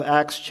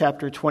Acts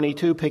chapter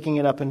 22, picking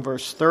it up in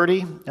verse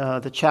 30.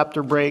 The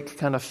chapter break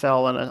kind of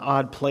fell in an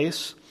odd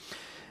place.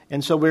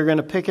 And so we're going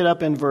to pick it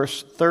up in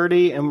verse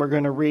 30, and we're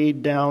going to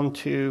read down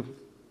to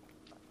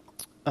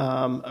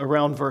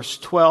around verse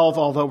 12,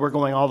 although we're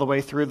going all the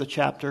way through the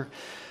chapter.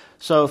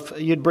 So if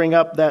you'd bring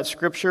up that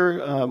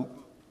scripture,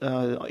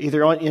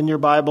 either in your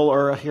Bible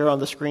or here on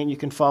the screen, you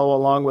can follow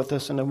along with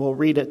us, and then we'll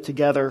read it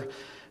together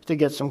to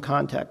get some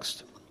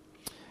context.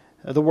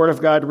 The Word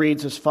of God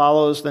reads as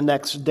follows: The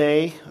next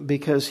day,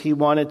 because he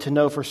wanted to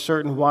know for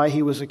certain why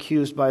he was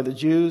accused by the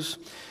Jews,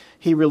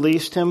 he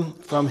released him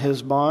from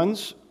his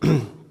bonds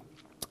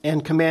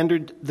and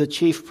commanded the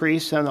chief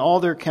priests and all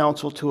their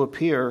council to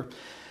appear,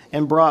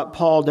 and brought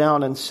Paul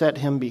down and set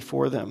him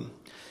before them.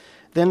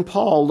 Then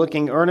Paul,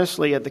 looking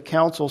earnestly at the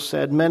council,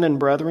 said, Men and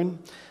brethren,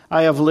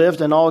 I have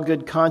lived in all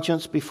good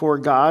conscience before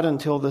God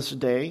until this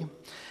day.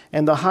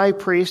 And the high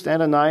priest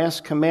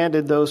Ananias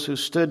commanded those who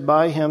stood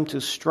by him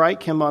to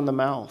strike him on the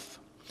mouth.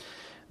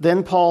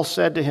 Then Paul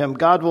said to him,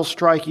 God will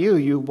strike you,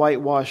 you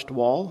whitewashed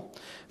wall,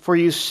 for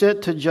you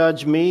sit to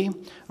judge me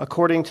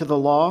according to the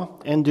law,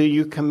 and do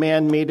you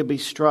command me to be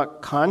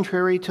struck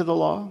contrary to the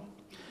law?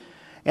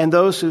 And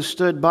those who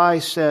stood by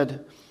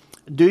said,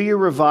 Do you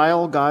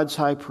revile God's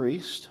high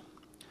priest?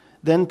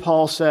 Then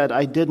Paul said,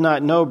 I did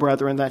not know,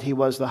 brethren, that he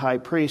was the high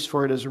priest,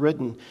 for it is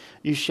written,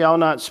 You shall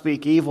not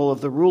speak evil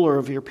of the ruler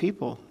of your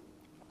people.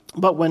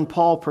 But when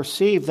Paul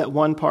perceived that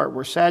one part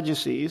were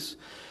Sadducees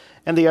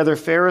and the other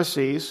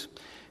Pharisees,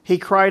 he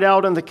cried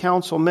out in the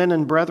council, Men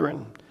and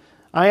brethren,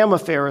 I am a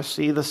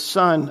Pharisee, the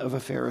son of a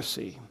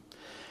Pharisee.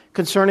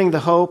 Concerning the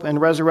hope and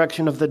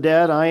resurrection of the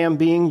dead, I am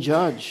being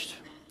judged.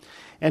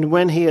 And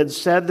when he had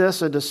said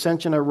this, a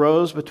dissension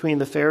arose between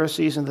the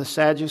Pharisees and the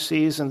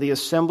Sadducees, and the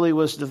assembly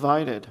was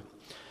divided.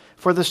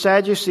 For the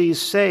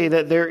Sadducees say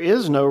that there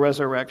is no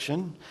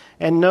resurrection,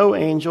 and no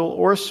angel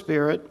or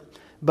spirit,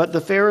 but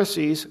the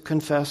Pharisees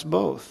confess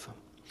both.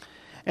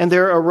 And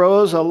there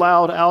arose a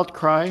loud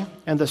outcry,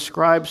 and the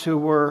scribes who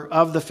were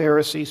of the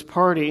Pharisees'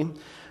 party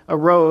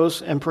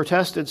arose and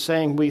protested,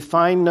 saying, We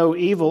find no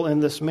evil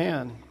in this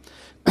man.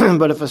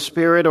 But if a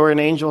spirit or an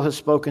angel has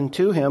spoken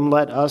to him,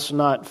 let us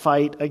not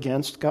fight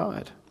against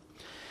God.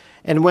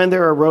 And when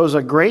there arose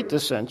a great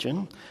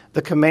dissension,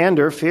 the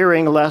commander,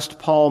 fearing lest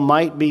Paul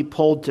might be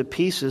pulled to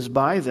pieces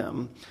by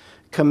them,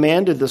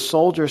 commanded the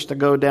soldiers to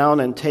go down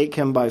and take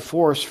him by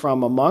force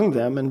from among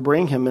them and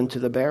bring him into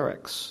the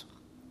barracks.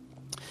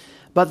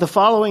 But the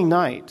following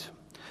night,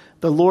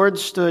 the Lord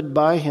stood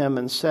by him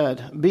and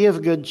said, Be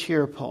of good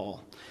cheer,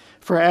 Paul,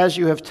 for as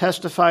you have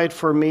testified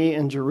for me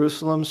in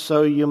Jerusalem,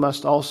 so you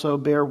must also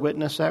bear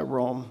witness at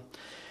Rome.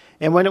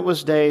 And when it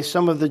was day,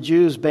 some of the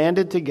Jews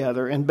banded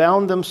together and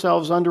bound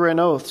themselves under an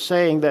oath,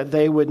 saying that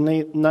they would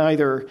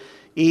neither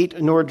eat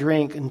nor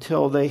drink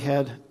until they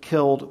had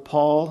killed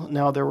Paul.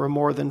 Now there were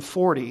more than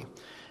 40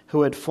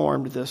 who had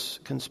formed this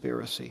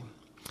conspiracy.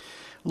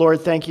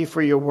 Lord, thank you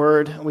for your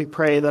word. We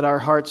pray that our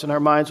hearts and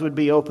our minds would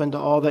be open to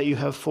all that you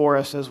have for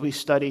us as we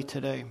study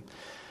today.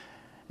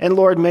 And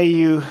Lord, may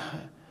you,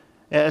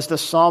 as the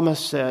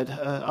psalmist said,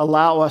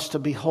 allow us to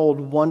behold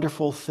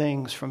wonderful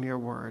things from your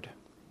word.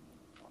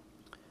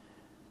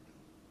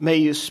 May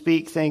you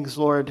speak things,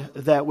 Lord,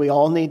 that we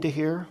all need to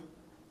hear,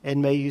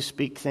 and may you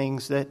speak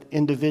things that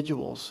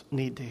individuals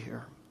need to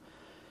hear.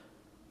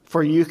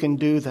 For you can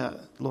do that,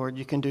 Lord.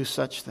 You can do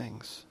such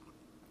things.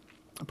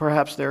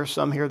 Perhaps there are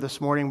some here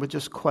this morning with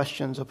just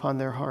questions upon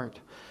their heart,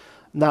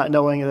 not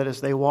knowing that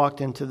as they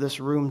walked into this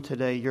room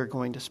today, you're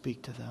going to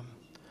speak to them.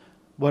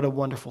 What a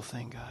wonderful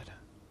thing, God.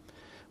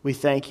 We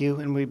thank you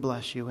and we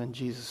bless you in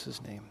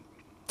Jesus' name.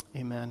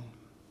 Amen.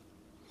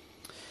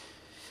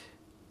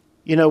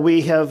 You know,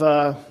 we have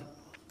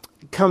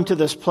come to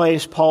this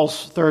place.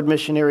 Paul's third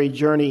missionary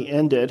journey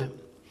ended,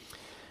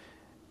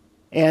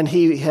 and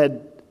he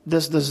had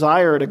this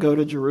desire to go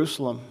to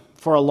Jerusalem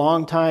for a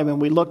long time,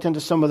 and we looked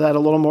into some of that a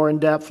little more in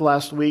depth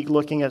last week,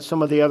 looking at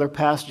some of the other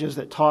passages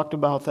that talked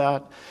about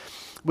that.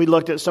 We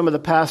looked at some of the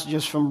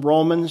passages from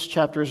Romans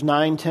chapters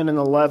 9, 10, and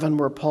 11,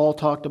 where Paul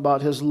talked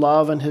about his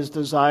love and his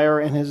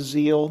desire and his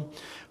zeal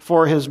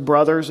for his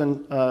brothers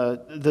and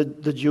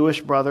the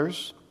Jewish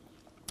brothers.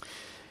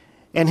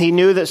 And he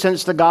knew that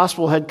since the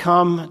gospel had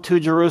come to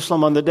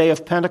Jerusalem on the day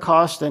of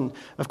Pentecost, and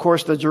of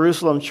course the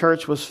Jerusalem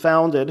church was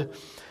founded,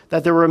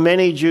 that there were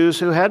many Jews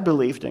who had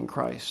believed in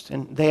Christ.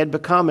 And they had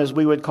become, as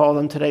we would call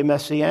them today,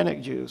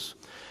 Messianic Jews.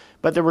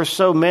 But there were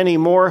so many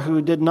more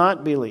who did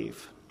not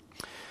believe.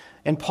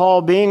 And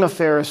Paul, being a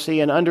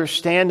Pharisee and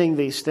understanding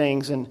these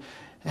things and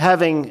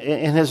having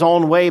in his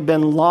own way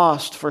been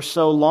lost for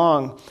so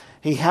long,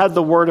 he had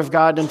the Word of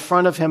God in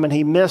front of him, and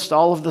he missed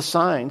all of the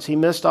signs. He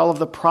missed all of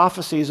the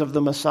prophecies of the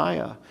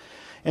Messiah.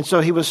 And so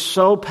he was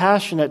so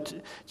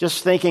passionate,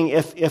 just thinking,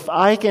 if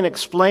I can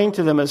explain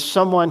to them as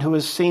someone who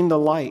has seen the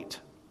light,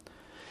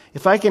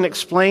 if I can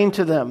explain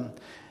to them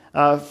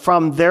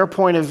from their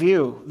point of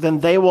view,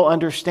 then they will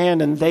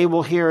understand and they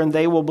will hear and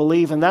they will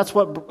believe. And that's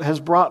what has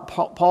brought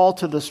Paul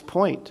to this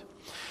point.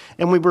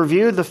 And we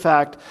reviewed the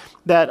fact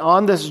that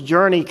on this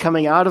journey,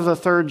 coming out of the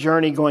third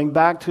journey, going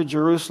back to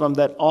Jerusalem,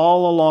 that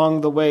all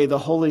along the way, the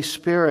Holy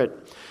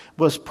Spirit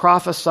was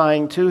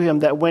prophesying to him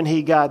that when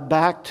he got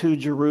back to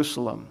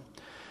Jerusalem,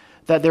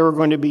 that there were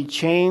going to be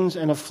chains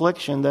and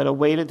affliction that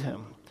awaited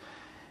him.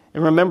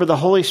 And remember, the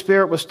Holy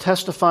Spirit was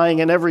testifying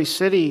in every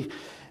city,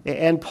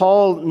 and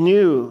Paul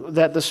knew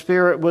that the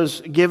Spirit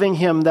was giving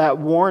him that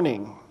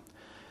warning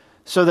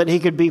so that he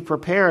could be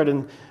prepared.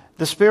 And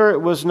the Spirit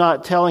was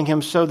not telling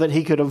him so that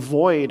he could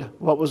avoid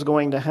what was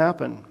going to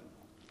happen.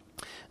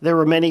 There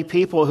were many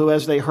people who,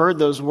 as they heard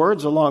those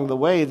words along the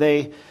way,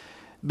 they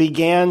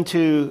began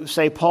to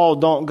say, Paul,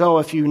 don't go.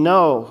 If you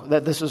know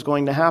that this is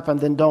going to happen,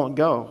 then don't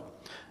go.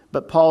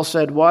 But Paul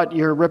said, what?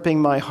 You're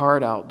ripping my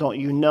heart out. Don't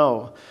you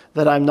know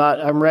that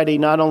I'm ready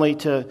not only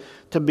to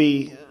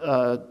be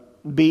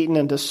beaten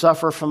and to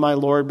suffer for my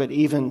Lord, but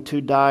even to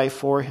die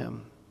for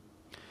him.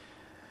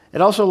 I'd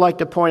also like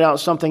to point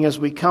out something as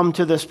we come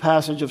to this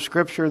passage of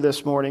Scripture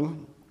this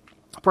morning.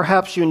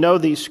 Perhaps you know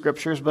these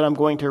Scriptures, but I'm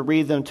going to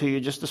read them to you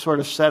just to sort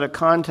of set a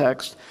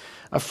context,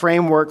 a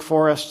framework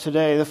for us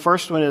today. The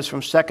first one is from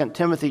 2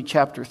 Timothy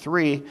chapter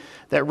 3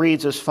 that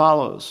reads as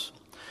follows.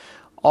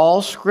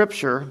 All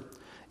Scripture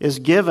is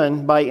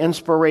given by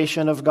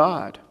inspiration of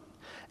God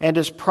and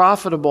is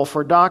profitable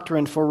for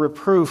doctrine, for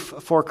reproof,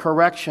 for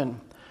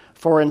correction,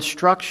 for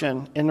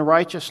instruction in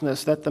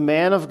righteousness, that the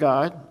man of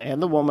God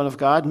and the woman of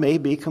God may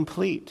be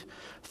complete,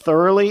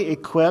 thoroughly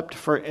equipped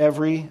for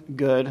every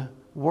good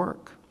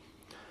work.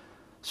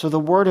 So the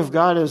Word of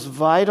God is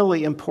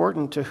vitally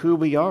important to who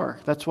we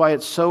are. That's why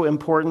it's so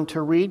important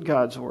to read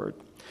God's Word.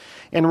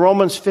 In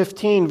Romans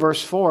 15,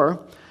 verse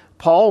 4,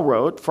 Paul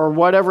wrote, for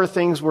whatever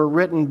things were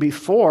written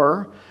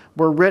before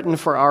were written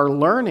for our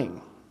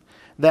learning,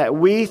 that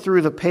we,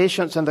 through the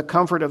patience and the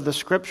comfort of the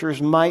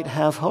Scriptures, might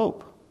have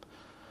hope.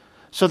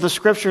 So the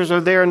Scriptures are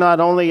there not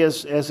only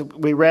as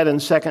we read in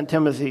 2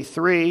 Timothy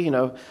 3,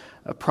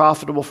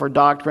 profitable for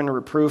doctrine,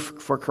 reproof,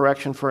 for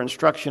correction, for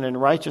instruction in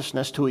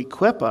righteousness, to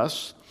equip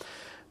us.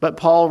 But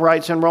Paul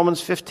writes in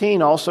Romans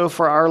 15 also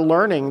for our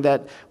learning,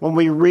 that when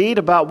we read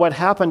about what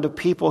happened to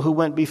people who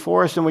went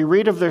before us, and we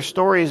read of their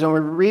stories, and we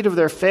read of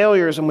their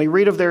failures, and we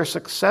read of their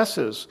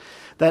successes,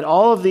 that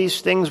all of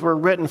these things were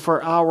written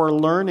for our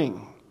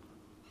learning,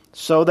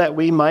 so that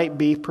we might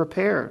be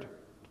prepared.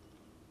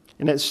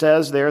 And it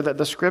says there that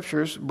the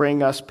Scriptures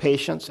bring us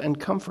patience and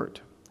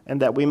comfort,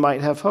 and that we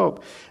might have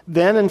hope.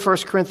 Then in 1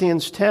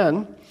 Corinthians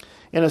 10,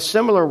 in a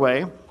similar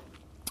way,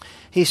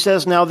 he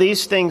says, now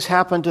these things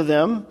happened to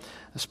them,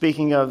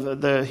 speaking of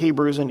the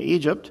Hebrews in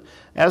Egypt,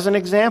 as an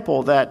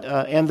example, that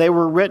and they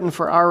were written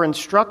for our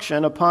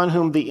instruction, upon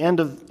whom the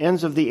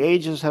ends of the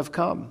ages have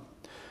come.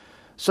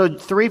 So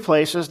 3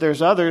 places,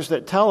 there's others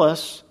that tell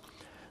us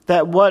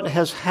that what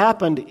has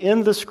happened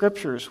in the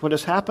Scriptures, what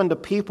has happened to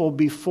people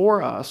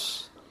before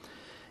us,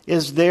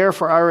 is there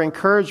for our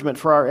encouragement,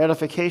 for our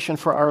edification,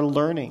 for our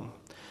learning.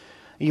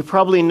 You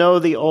probably know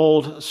the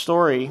old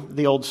story,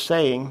 the old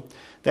saying,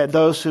 that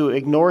those who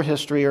ignore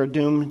history are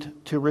doomed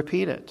to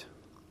repeat it.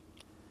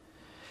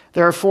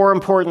 There are 4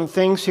 important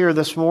things here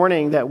this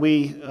morning that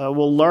we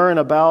will learn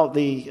about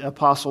the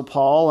Apostle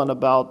Paul and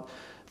about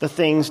the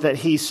things that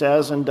he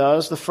says and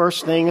does. The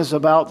first thing is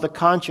about the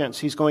conscience.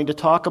 He's going to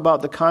talk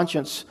about the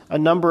conscience a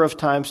number of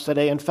times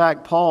today. In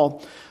fact,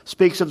 Paul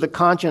speaks of the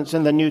conscience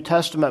in the New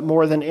Testament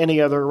more than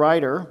any other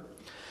writer.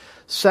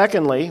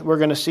 Secondly, we're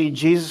going to see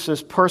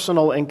Jesus'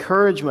 personal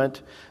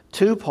encouragement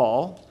to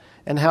Paul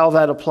and how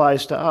that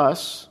applies to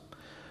us.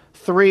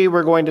 3,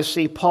 we're going to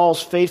see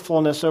Paul's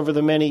faithfulness over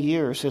the many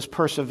years, his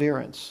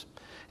perseverance,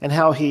 and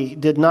how he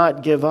did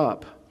not give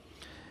up.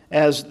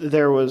 As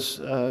there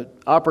was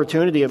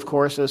opportunity, of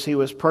course, as he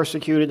was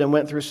persecuted and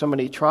went through so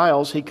many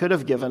trials, he could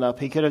have given up.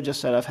 He could have just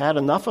said, I've had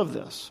enough of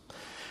this.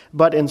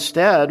 But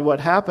instead, what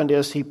happened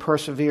is he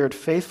persevered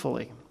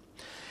faithfully.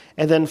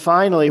 And then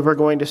finally, we're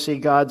going to see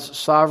God's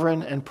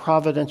sovereign and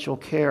providential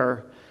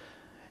care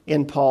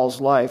in Paul's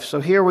life. So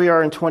here we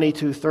are in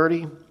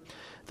 22:30.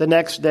 The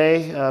next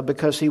day,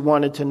 because he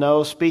wanted to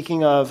know,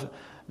 speaking of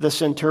the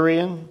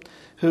centurion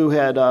who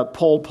had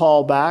pulled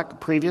Paul back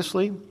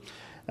previously,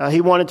 he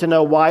wanted to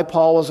know why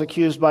Paul was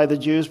accused by the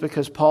Jews,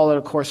 because Paul had,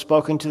 of course,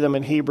 spoken to them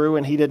in Hebrew,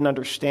 and he didn't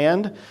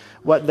understand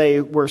what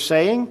they were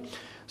saying.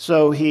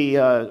 So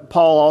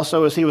Paul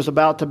also, as he was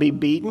about to be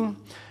beaten,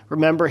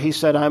 remember, he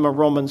said, I'm a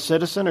Roman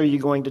citizen. Are you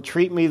going to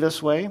treat me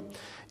this way?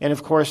 And,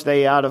 of course,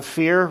 they, out of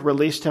fear,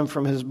 released him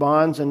from his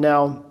bonds. And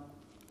now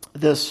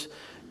this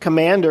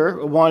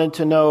commander wanted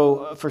to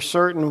know for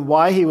certain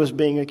why he was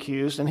being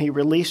accused, and he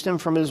released him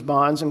from his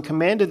bonds and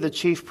commanded the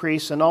chief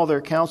priests and all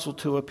their council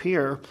to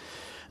appear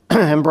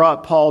and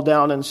brought Paul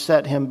down and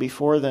set him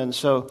before them.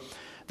 So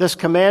this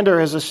commander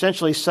has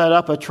essentially set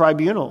up a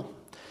tribunal.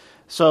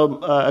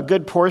 So a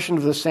good portion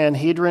of the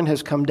Sanhedrin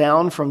has come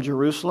down from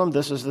Jerusalem.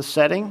 This is the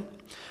setting.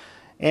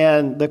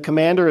 And the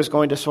commander is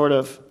going to sort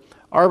of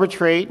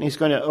arbitrate, and he's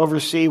going to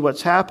oversee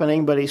what's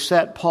happening, but he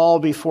set Paul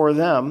before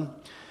them.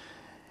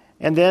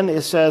 And then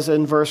it says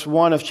in verse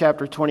 1 of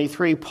chapter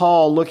 23,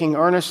 Paul, looking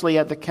earnestly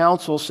at the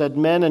council, said,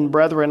 "Men and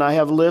brethren, I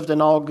have lived in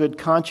all good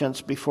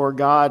conscience before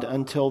God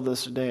until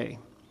this day."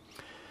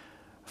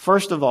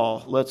 First of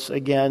all, let's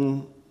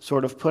again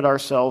sort of put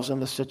ourselves in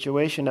the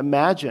situation.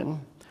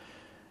 Imagine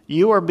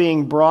you are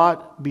being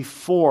brought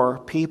before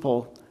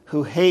people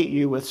who hate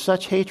you with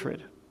such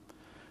hatred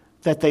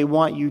that they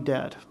want you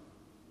dead.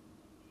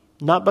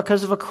 Not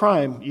because of a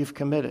crime you've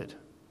committed,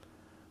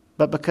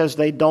 but because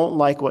they don't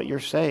like what you're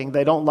saying.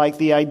 They don't like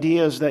the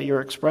ideas that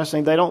you're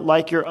expressing. They don't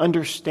like your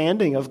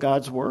understanding of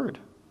God's word.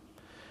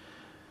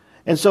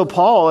 And so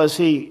Paul, as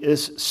he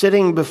is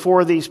sitting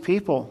before these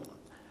people,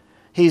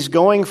 he's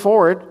going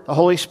forward. The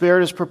Holy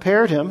Spirit has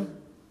prepared him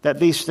that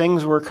these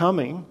things were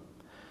coming.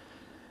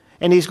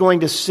 And he's going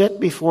to sit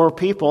before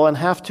people and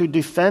have to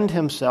defend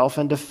himself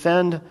and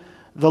defend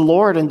the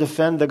Lord and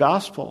defend the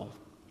gospel.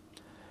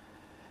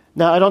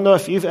 Now, I don't know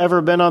if you've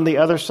ever been on the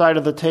other side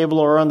of the table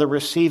or on the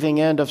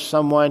receiving end of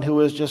someone who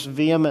is just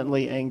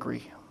vehemently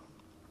angry.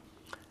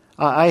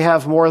 I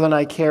have more than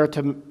I care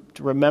to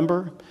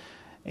remember.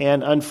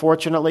 And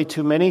unfortunately,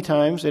 too many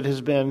times it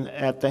has been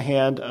at the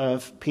hand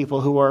of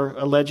people who are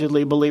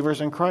allegedly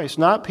believers in Christ.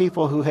 Not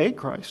people who hate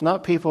Christ.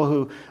 Not people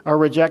who are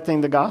rejecting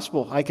the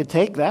gospel. I could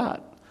take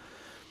that.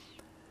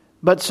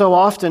 But so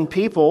often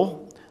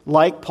people,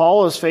 like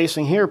Paul is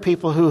facing here,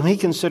 people whom he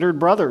considered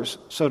brothers,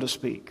 so to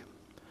speak.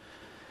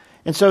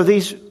 And so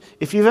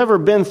if you've ever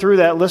been through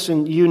that,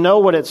 listen, you know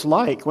what it's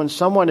like when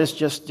someone is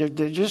they're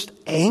just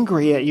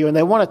angry at you and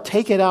they want to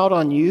take it out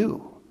on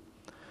you.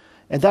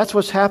 And that's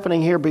what's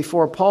happening here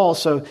before Paul.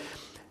 So,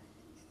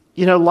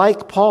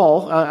 like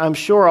Paul, I'm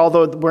sure,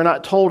 although we're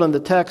not told in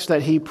the text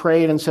that he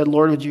prayed and said,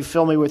 "Lord, would you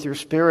fill me with your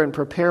Spirit and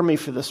prepare me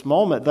for this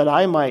moment, that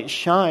I might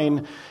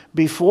shine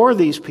before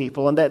these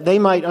people and that they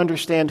might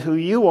understand who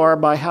you are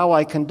by how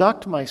I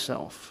conduct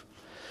myself."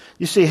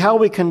 You see, how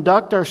we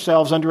conduct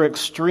ourselves under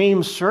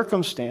extreme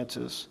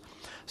circumstances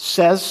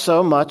says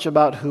so much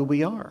about who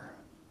we are.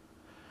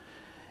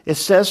 It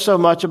says so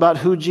much about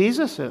who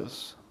Jesus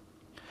is.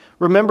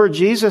 Remember,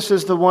 Jesus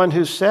is the one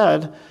who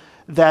said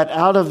that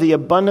out of the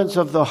abundance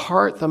of the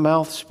heart, the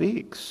mouth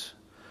speaks.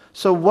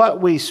 So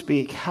what we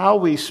speak, how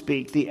we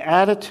speak, the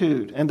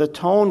attitude and the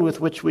tone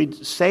with which we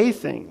say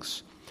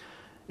things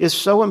is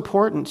so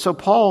important. So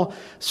Paul,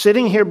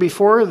 sitting here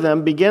before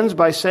them, begins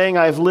by saying,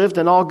 "I've lived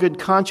in all good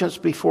conscience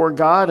before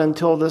God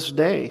until this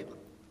day."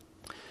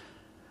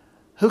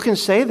 Who can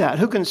say that?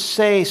 Who can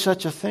say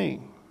such a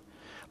thing?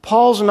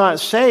 Paul's not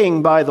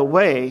saying, by the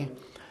way,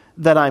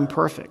 that I'm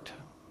perfect.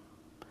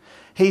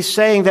 He's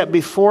saying that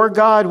before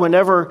God,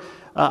 whenever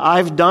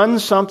I've done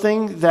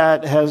something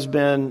that has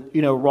been,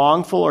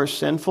 wrongful or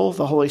sinful,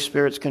 the Holy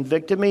Spirit's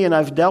convicted me, and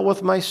I've dealt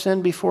with my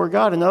sin before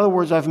God. In other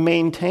words, I've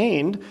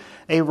maintained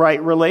a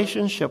right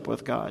relationship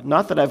with God.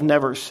 Not that I've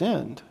never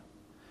sinned.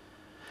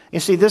 You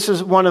see, this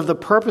is one of the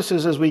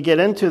purposes as we get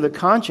into the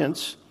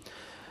conscience,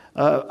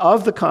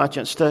 of the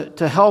conscience,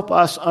 to help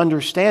us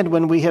understand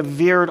when we have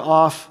veered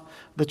off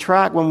the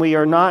track, when we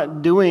are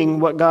not doing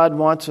what God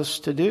wants us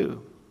to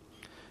do.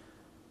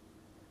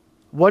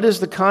 What is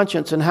the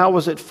conscience and how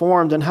was it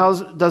formed and how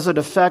does it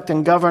affect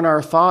and govern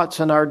our thoughts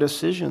and our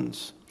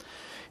decisions?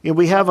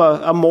 We have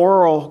a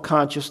moral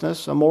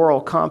consciousness, a moral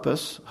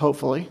compass,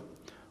 hopefully,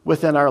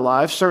 within our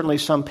lives. Certainly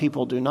some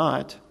people do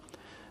not.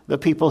 The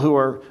people who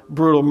are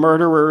brutal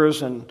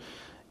murderers and,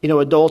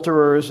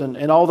 adulterers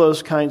and all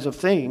those kinds of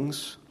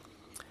things.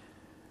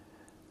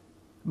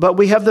 But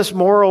we have this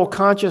moral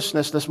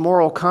consciousness, this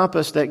moral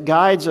compass that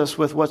guides us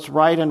with what's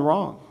right and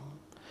wrong.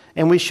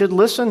 And we should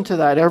listen to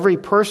that. Every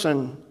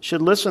person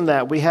should listen to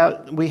that. We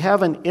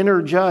have an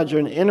inner judge or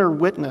an inner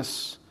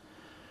witness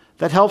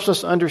that helps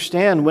us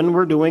understand when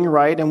we're doing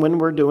right and when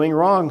we're doing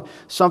wrong.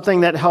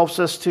 Something that helps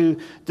us to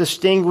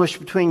distinguish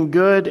between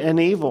good and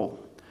evil.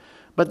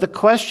 But the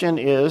question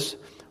is,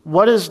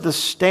 what is the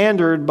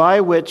standard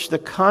by which the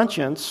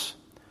conscience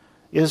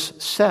is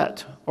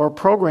set or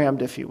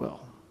programmed, if you will?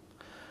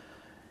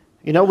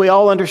 We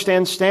all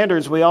understand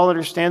standards. We all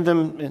understand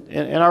them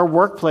in our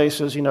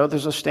workplaces.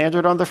 There's a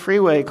standard on the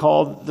freeway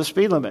called the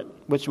speed limit,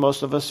 which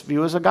most of us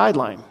view as a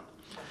guideline.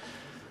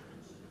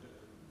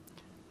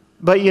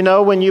 But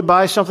when you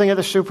buy something at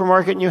the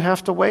supermarket and you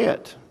have to weigh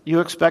it,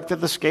 you expect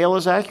that the scale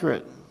is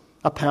accurate.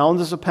 A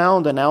pound is a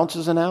pound, an ounce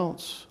is an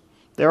ounce.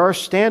 There are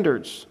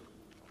standards.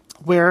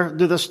 Where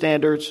do the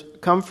standards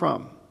come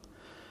from?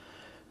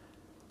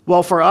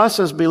 Well, for us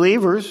as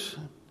believers,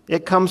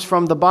 it comes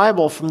from the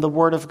Bible, from the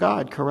Word of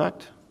God,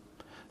 correct?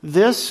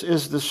 This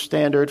is the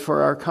standard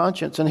for our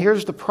conscience. And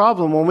here's the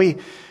problem.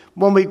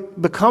 When we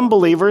become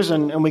believers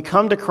and we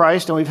come to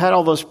Christ and we've had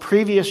all those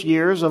previous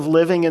years of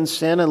living in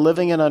sin and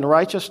living in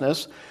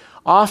unrighteousness,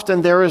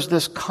 often there is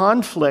this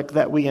conflict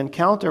that we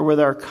encounter with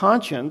our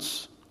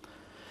conscience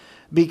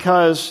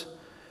because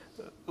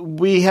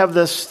we have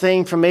this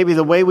thing from maybe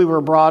the way we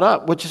were brought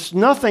up, which has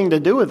nothing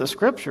to do with the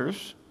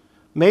Scriptures.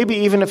 Maybe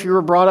even if you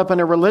were brought up in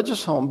a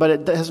religious home, but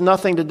it has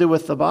nothing to do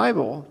with the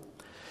Bible.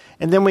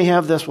 And then we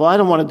have this, well, I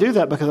don't want to do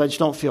that because I just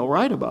don't feel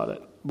right about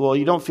it. Well,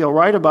 you don't feel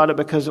right about it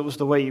because it was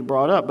the way you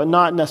brought up, but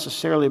not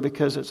necessarily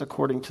because it's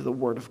according to the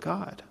Word of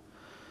God.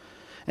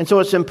 And so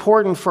it's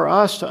important for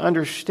us to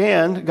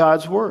understand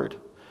God's Word.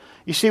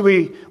 You see,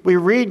 we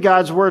read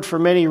God's Word for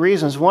many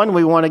reasons. One,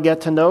 we want to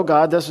get to know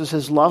God. This is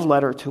His love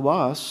letter to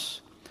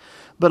us.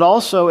 But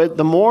also,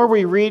 the more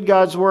we read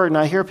God's Word, and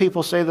I hear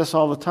people say this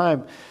all the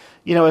time,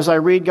 as I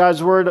read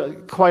God's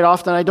Word, quite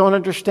often I don't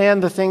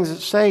understand the things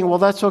it's saying. Well,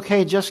 that's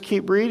okay. Just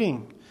keep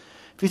reading.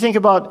 If you think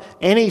about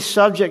any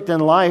subject in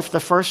life, the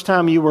first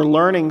time you were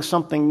learning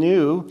something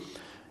new,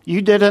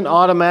 you didn't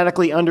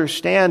automatically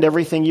understand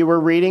everything you were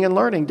reading and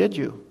learning, did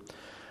you?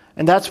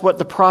 And that's what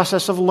the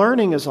process of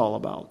learning is all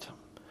about.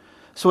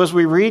 So as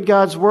we read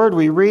God's Word,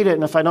 we read it,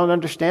 and if I don't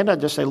understand it, I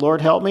just say,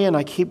 Lord, help me, and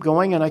I keep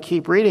going and I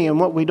keep reading. And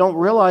what we don't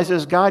realize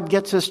is God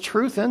gets His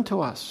truth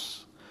into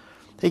us.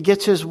 He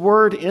gets His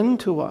Word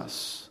into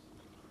us.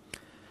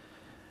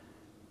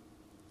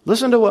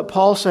 Listen to what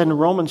Paul said in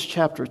Romans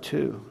chapter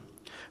 2.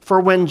 For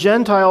when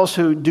Gentiles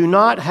who do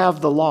not have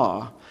the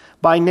law,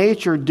 by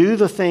nature do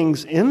the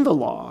things in the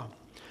law,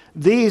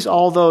 these,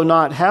 although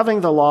not having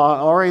the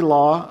law, are a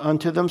law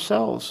unto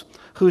themselves,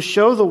 who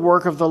show the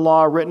work of the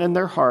law written in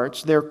their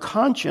hearts, their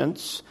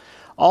conscience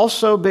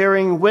also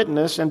bearing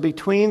witness, and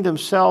between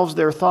themselves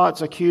their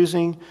thoughts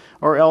accusing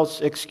or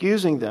else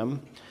excusing them,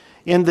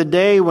 in the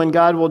day when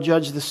God will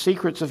judge the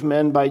secrets of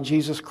men by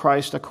Jesus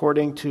Christ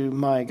according to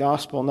my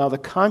gospel. Now the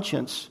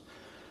conscience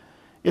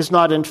is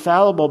not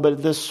infallible,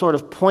 but this sort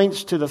of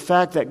points to the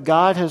fact that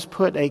God has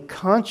put a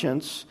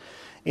conscience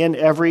in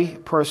every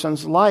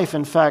person's life.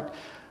 In fact,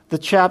 the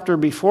chapter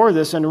before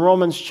this, in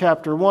Romans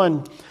chapter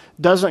 1,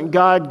 doesn't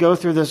God go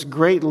through this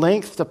great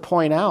length to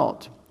point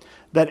out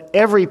that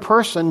every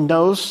person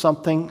knows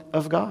something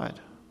of God?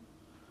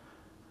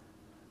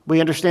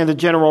 We understand the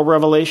general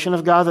revelation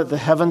of God, that the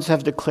heavens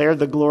have declared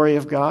the glory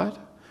of God.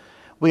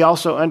 We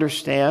also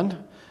understand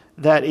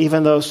that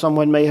even though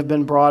someone may have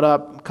been brought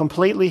up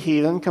completely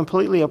heathen,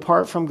 completely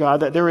apart from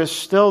God, that there is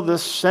still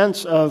this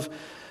sense of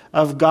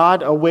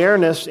God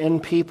awareness in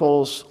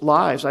people's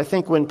lives. I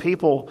think when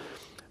people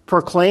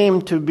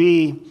proclaim to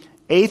be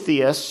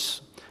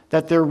atheists,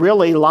 that they're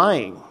really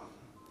lying,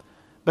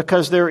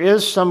 because there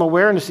is some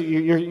awareness.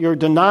 You're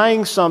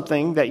denying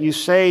something that you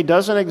say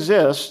doesn't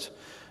exist,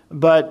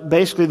 but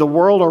basically the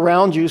world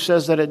around you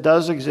says that it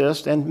does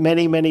exist, and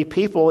many, many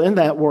people in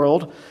that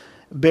world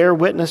bear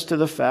witness to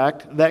the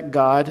fact that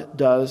God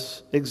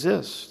does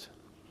exist.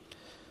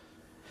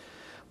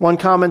 One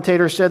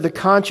commentator said, the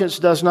conscience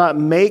does not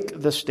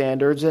make the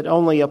standards, it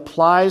only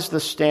applies the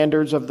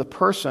standards of the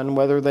person,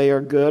 whether they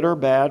are good or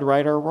bad,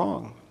 right or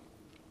wrong.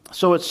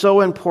 So it's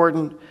so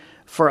important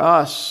for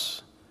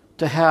us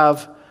to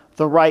have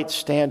the right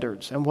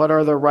standards. And what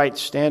are the right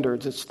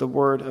standards? It's the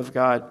Word of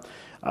God.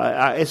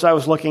 As I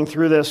was looking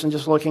through this and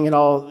just looking at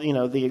all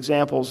the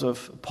examples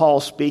of Paul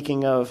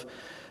speaking of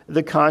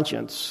the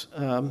conscience,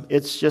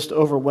 it's just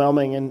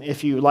overwhelming. And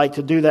if you like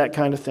to do that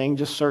kind of thing,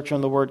 just search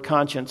on the word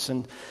conscience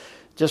and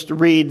just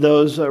read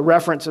those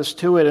references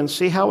to it and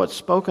see how it's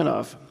spoken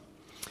of.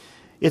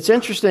 It's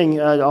interesting.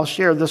 I'll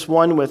share this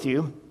one with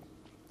you.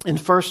 In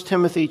 1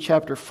 Timothy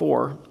chapter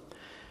 4,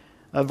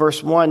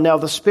 verse 1, now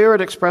the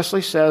Spirit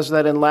expressly says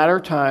that in latter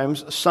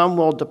times some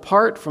will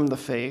depart from the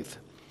faith,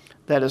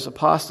 that is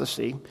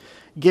apostasy,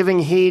 giving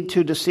heed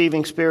to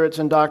deceiving spirits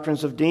and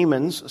doctrines of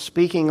demons,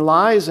 speaking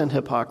lies and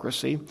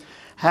hypocrisy,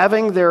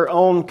 having their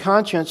own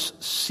conscience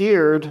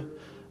seared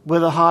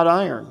with a hot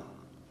iron.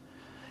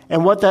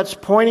 And what that's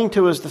pointing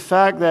to is the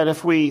fact that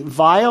if we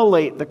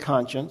violate the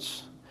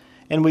conscience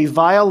and we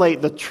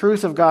violate the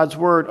truth of God's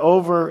Word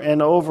over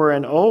and over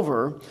and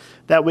over,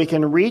 that we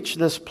can reach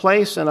this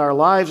place in our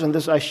lives, and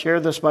I share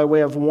this by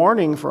way of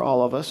warning for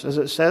all of us, as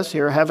it says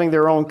here, having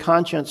their own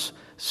conscience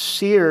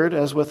seared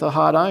as with a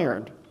hot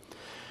iron.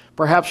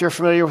 Perhaps you're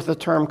familiar with the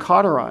term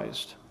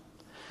cauterized.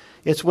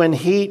 It's when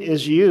heat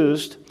is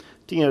used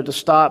to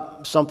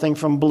stop something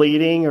from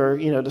bleeding or,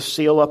 to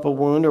seal up a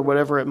wound or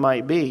whatever it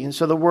might be. And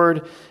so the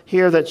word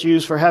here that's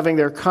used for having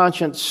their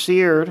conscience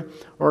seared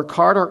or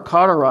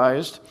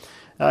cauterized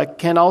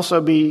can also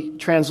be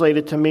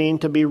translated to mean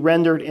to be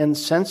rendered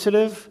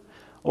insensitive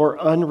or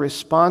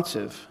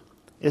unresponsive,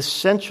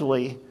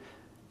 essentially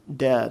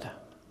dead.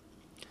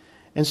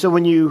 And so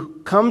when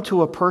you come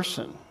to a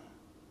person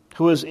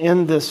who is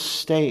in this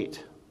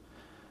state,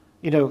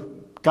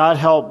 God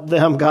help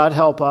them, God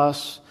help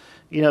us,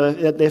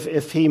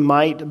 if He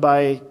might,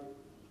 by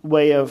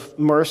way of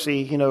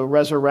mercy,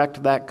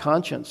 resurrect that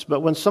conscience.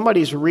 But when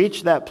somebody's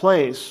reached that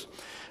place,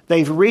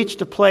 they've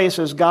reached a place,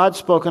 as God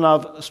spoke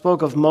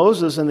of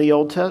Moses in the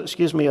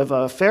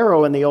of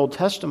Pharaoh in the Old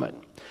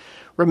Testament.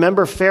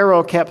 Remember,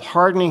 Pharaoh kept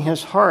hardening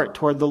his heart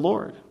toward the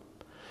Lord.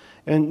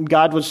 And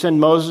God would send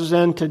Moses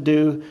in to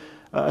do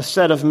a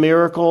set of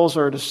miracles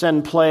or to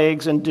send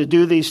plagues and to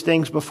do these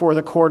things before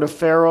the court of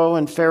Pharaoh.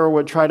 And Pharaoh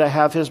would try to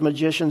have his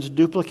magicians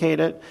duplicate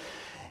it.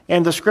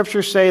 And the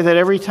scriptures say that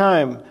every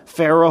time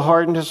Pharaoh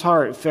hardened his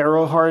heart,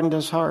 Pharaoh hardened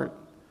his heart.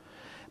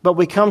 But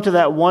we come to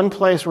that one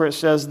place where it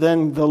says,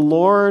 then the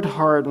Lord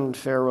hardened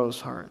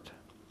Pharaoh's heart.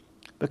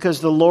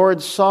 because the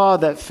Lord saw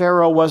that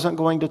Pharaoh wasn't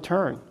going to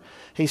turn.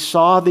 He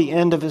saw the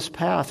end of his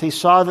path. He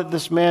saw that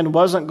this man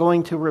wasn't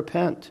going to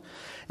repent.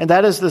 And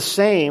that is the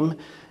same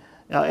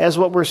as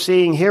what we're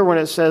seeing here when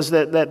it says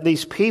that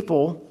these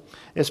people,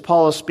 as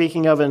Paul is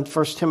speaking of in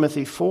 1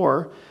 Timothy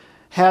 4,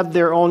 have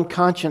their own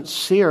conscience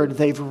seared.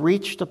 They've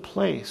reached a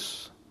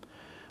place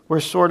where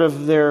sort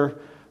of their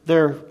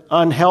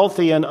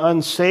unhealthy and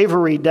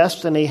unsavory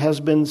destiny has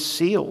been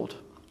sealed.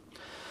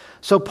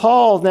 So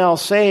Paul now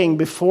saying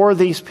before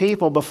these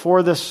people,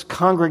 before this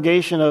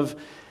congregation of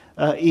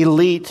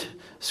elite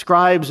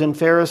scribes and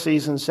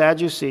Pharisees and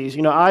Sadducees,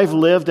 I've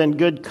lived in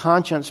good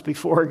conscience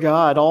before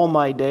God all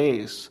my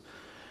days.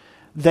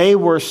 They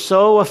were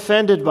so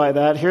offended by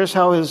that. Here's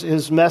how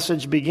his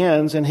message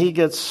begins, and he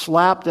gets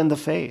slapped in the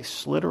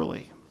face,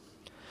 literally.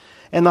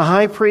 And the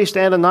high priest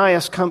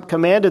Ananias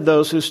commanded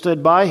those who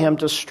stood by him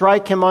to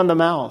strike him on the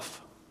mouth.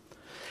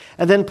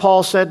 And then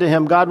Paul said to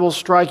him, God will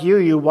strike you,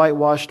 you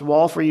whitewashed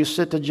wall, for you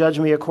sit to judge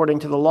me according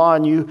to the law,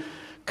 and you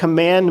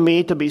command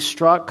me to be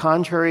struck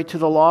contrary to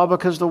the law,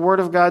 because the word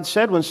of God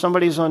said when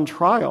somebody's on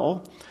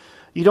trial,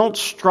 you don't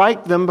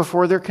strike them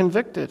before they're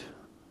convicted.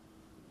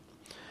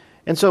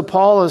 And so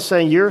Paul is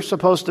saying you're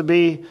supposed to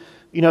be,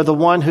 the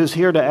one who's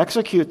here to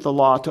execute the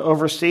law, to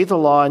oversee the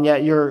law, and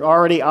yet you're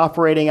already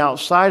operating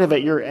outside of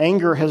it. Your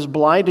anger has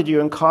blinded you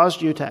and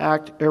caused you to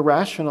act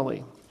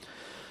irrationally.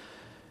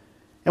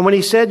 And when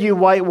he said you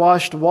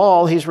whitewashed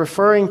wall, he's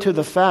referring to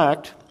the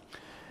fact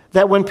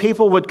that when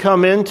people would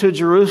come into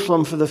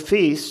Jerusalem for the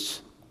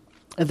feasts,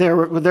 there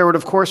would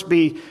of course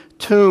be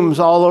tombs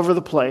all over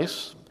the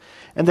place,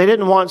 and they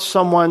didn't want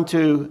someone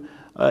to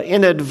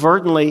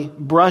inadvertently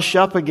brush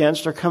up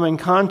against or come in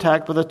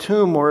contact with a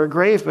tomb or a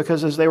grave,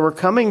 because as they were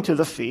coming to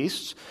the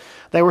feasts,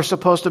 they were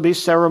supposed to be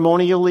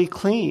ceremonially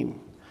clean.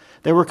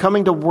 They were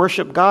coming to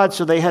worship God,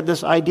 so they had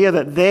this idea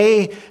that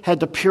they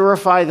had to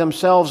purify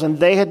themselves and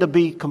they had to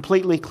be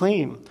completely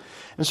clean.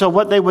 And so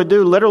what they would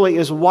do literally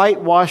is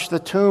whitewash the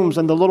tombs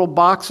and the little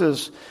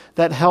boxes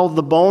that held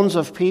the bones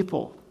of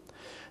people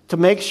to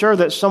make sure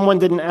that someone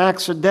didn't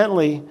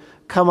accidentally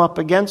come up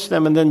against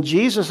them. And then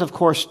Jesus, of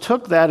course,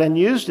 took that and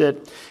used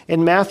it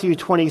in Matthew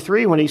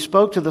 23 when he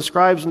spoke to the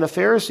scribes and the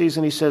Pharisees,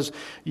 and he says,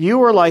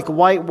 you are like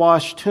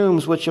whitewashed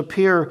tombs which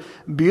appear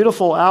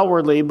beautiful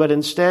outwardly, but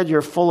instead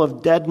you're full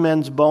of dead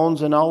men's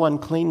bones and all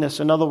uncleanness.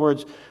 In other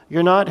words,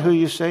 you're not who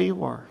you say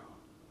you are.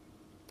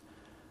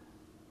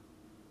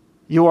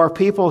 You are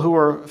people who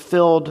are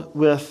filled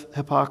with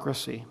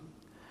hypocrisy.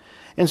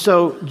 And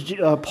so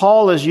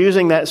Paul is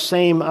using that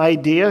same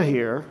idea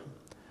here,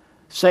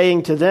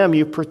 saying to them,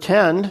 you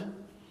pretend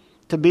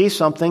to be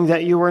something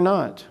that you are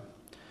not.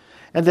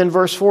 And then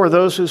verse 4,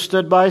 those who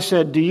stood by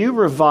said, do you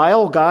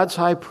revile God's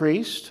high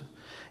priest?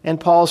 And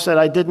Paul said,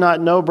 I did not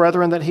know,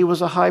 brethren, that he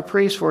was a high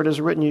priest, for it is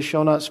written, you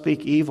shall not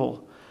speak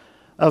evil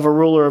of a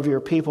ruler of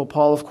your people.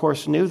 Paul, of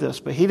course, knew this,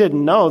 but he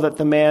didn't know that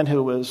the man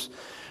who was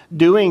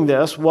doing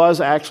this was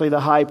actually the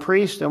high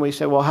priest. And we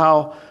say, well,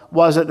 how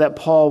was it that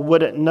Paul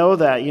wouldn't know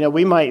that?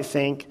 We might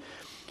think,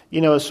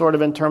 sort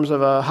of in terms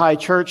of a high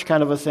church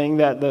kind of a thing,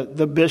 that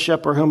the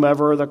bishop or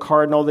whomever, the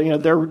cardinal,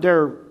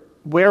 they're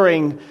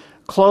wearing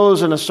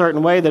clothes in a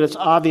certain way that it's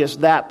obvious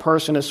that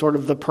person is sort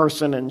of the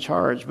person in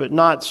charge, but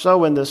not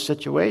so in this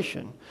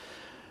situation.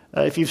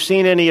 If you've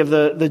seen any of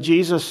the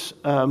Jesus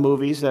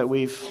movies that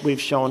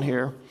we've shown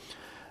here,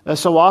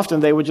 so often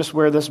they would just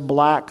wear this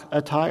black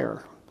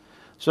attire.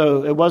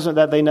 So it wasn't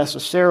that they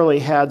necessarily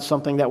had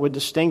something that would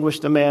distinguish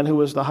the man who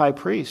was the high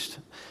priest.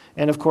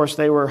 And of course,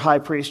 they were high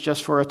priests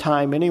just for a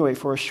time anyway,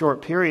 for a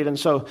short period. And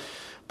so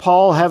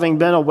Paul, having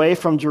been away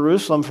from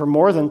Jerusalem for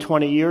more than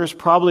 20 years,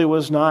 probably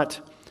was not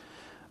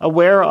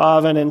aware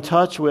of and in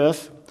touch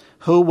with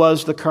who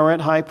was the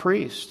current high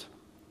priest.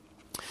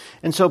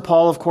 And so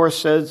Paul, of course,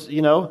 says,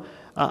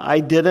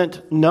 I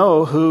didn't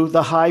know who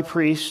the high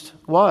priest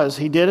was.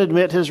 He did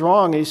admit his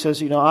wrong. He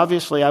says,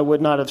 obviously I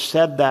would not have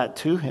said that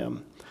to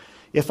him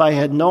if I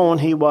had known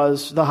he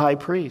was the high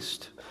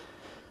priest.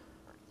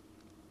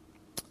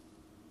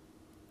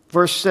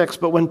 Verse 6,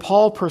 but when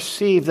Paul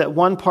perceived that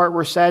one part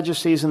were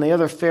Sadducees and the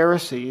other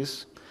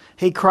Pharisees,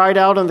 he cried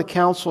out in the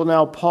council.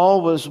 Now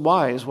Paul was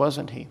wise,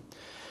 wasn't he?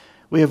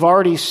 We have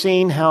already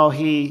seen how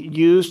he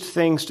used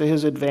things to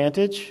his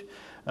advantage.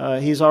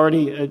 He's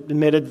already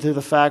admitted to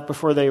the fact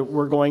before they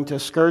were going to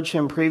scourge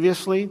him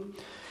previously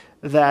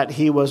that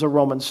he was a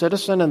Roman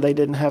citizen and they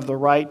didn't have the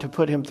right to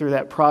put him through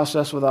that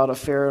process without a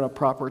fair and a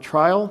proper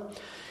trial.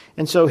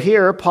 And so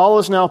here, Paul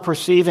is now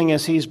perceiving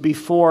as he's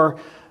before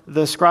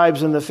the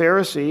scribes and the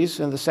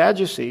Pharisees and the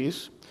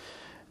Sadducees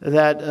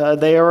that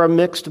they are a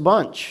mixed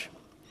bunch.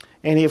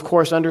 And he, of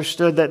course,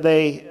 understood that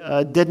they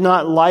did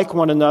not like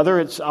one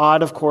another. It's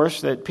odd, of course,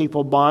 that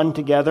people bond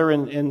together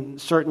in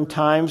certain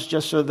times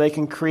just so they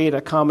can create a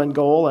common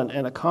goal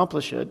and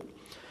accomplish it.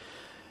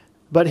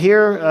 But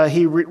here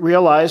he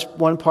realized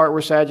one part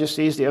were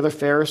Sadducees, the other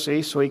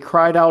Pharisees. So he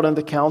cried out in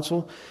the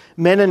council,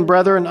 men and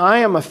brethren, I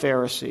am a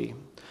Pharisee,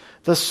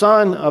 the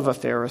son of a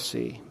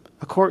Pharisee.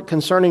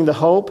 Concerning the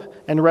hope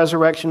and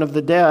resurrection of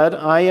the dead,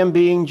 I am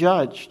being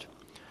judged.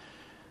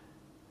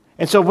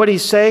 And so what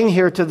he's saying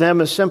here to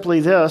them is simply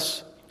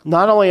this: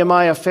 not only am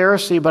I a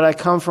Pharisee, but I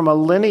come from a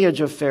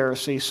lineage of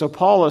Pharisees. So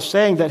Paul is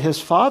saying that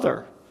his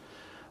father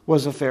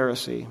was a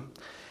Pharisee.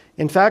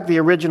 In fact, the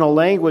original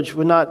language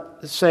would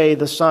not say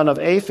the son of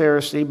a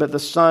Pharisee, but the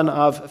son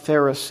of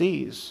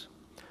Pharisees.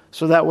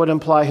 So that would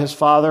imply his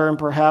father and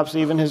perhaps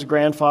even his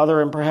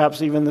grandfather and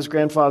perhaps even his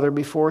grandfather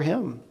before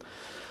him.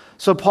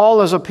 So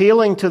Paul is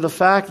appealing to the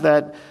fact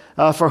that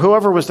for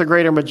whoever was the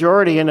greater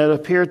majority, and it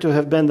appeared to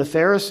have been the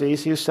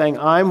Pharisees, he was saying,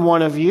 I'm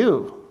one of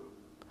you.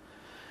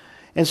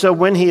 And so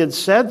when he had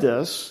said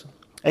this,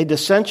 a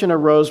dissension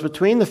arose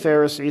between the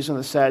Pharisees and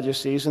the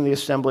Sadducees, and the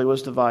assembly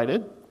was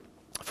divided.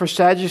 For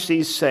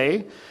Sadducees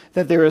say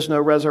that there is no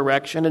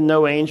resurrection and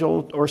no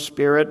angel or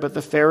spirit, but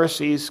the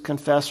Pharisees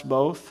confess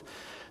both.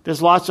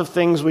 There's lots of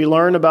things we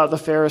learn about the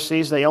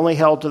Pharisees. They only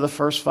held to the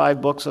first 5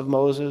 books of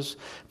Moses.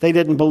 They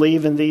didn't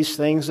believe in these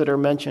things that are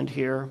mentioned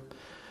here.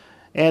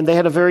 And they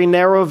had a very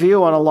narrow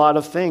view on a lot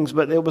of things.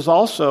 But it was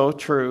also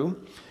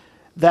true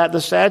that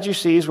the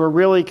Sadducees were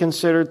really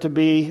considered to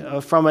be,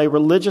 from a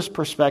religious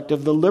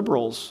perspective, the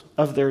liberals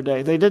of their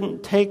day. They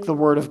didn't take the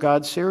Word of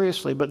God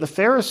seriously. But the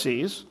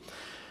Pharisees,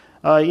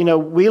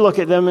 we look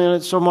at them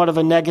in somewhat of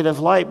a negative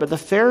light, but the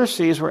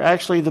Pharisees were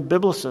actually the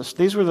biblicists.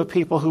 These were the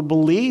people who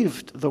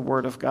believed the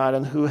Word of God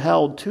and who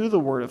held to the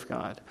Word of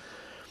God.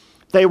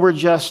 They were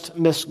just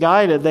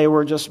misguided. They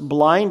were just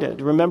blinded.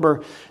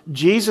 Remember,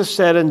 Jesus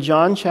said in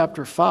John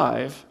chapter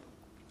 5,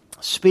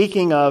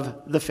 speaking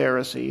of the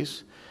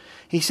Pharisees,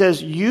 he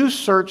says, you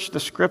search the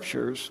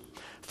Scriptures,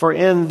 for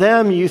in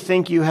them you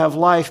think you have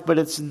life, but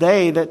it's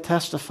they that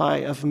testify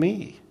of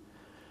me.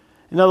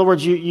 In other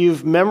words,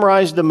 you've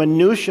memorized the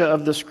minutia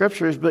of the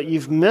Scriptures, but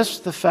you've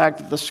missed the fact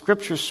that the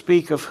Scriptures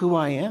speak of who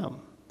I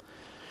am.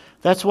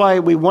 That's why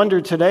we wonder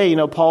today,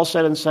 Paul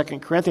said in 2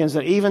 Corinthians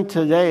that even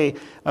today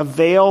a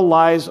veil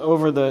lies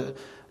over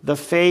the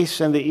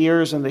face and the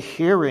ears and the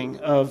hearing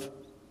of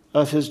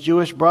his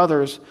Jewish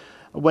brothers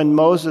when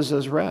Moses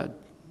is read.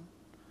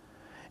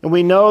 And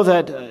we know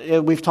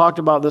that, we've talked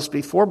about this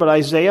before, but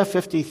Isaiah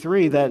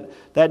 53,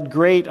 that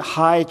great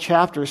high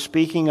chapter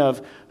speaking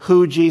of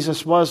who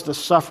Jesus was, the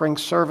suffering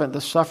servant,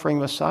 the suffering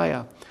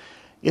Messiah,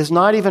 is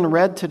not even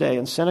read today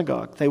in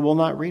synagogue. They will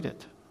not read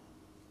it.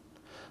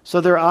 So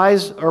their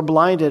eyes are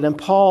blinded, and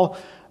Paul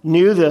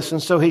knew this,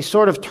 and so he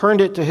sort of turned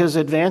it to his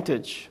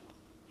advantage.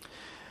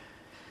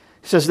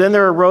 He says, then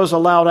there arose a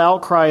loud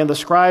outcry in the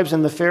scribes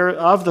of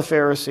the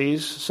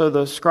Pharisees. So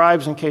the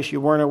scribes, in case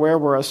you weren't aware,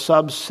 were a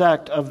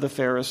subsect of the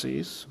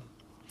Pharisees.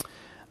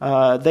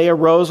 They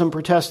arose and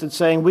protested,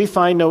 saying, we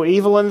find no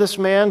evil in this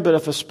man, but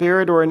if a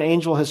spirit or an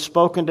angel has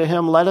spoken to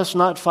him, let us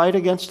not fight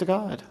against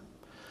God.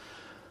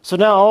 So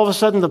now all of a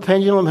sudden the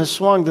pendulum has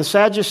swung. The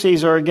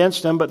Sadducees are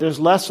against him, but there's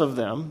less of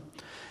them.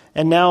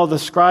 And now the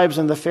scribes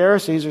and the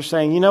Pharisees are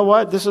saying, you know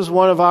what, this is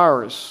one of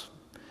ours.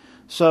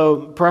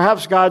 So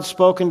perhaps God's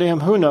spoken to him,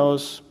 who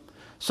knows?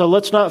 So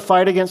let's not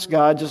fight against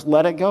God, just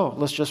let it go.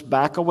 Let's just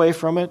back away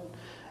from it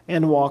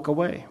and walk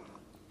away.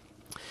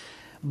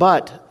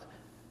 But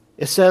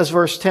it says,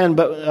 verse 10,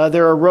 but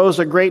there arose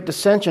a great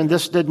dissension.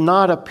 This did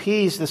not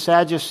appease the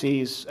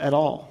Sadducees at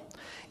all.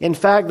 In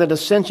fact, the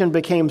dissension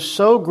became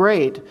so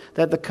great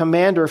that the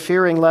commander,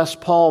 fearing lest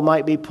Paul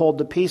might be pulled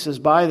to pieces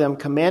by them,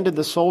 commanded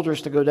the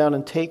soldiers to go down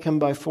and take him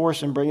by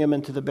force and bring him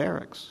into the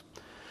barracks.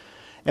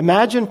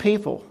 Imagine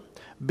people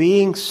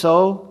being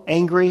so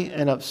angry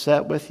and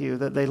upset with you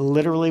that they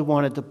literally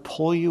wanted to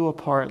pull you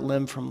apart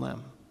limb from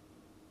limb.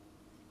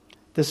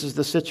 This is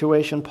the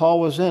situation Paul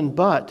was in,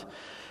 but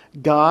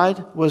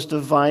God was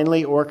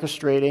divinely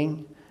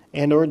orchestrating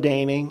and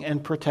ordaining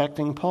and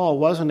protecting Paul,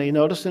 wasn't he?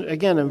 Notice it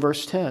again in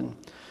verse 10.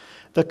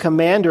 The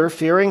commander,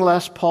 fearing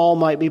lest Paul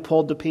might be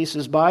pulled to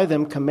pieces by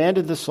them,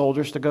 commanded the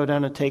soldiers to go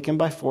down and take him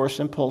by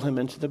force and pull him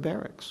into the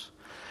barracks.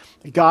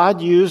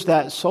 God used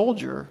that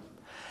soldier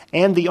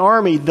and the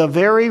army, the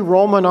very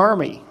Roman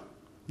army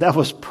that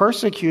was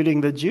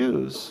persecuting the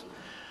Jews,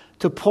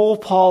 to pull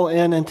Paul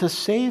in and to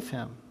save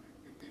him.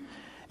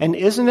 And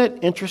isn't it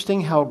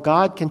interesting how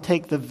God can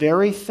take the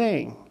very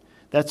thing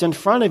that's in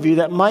front of you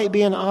that might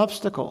be an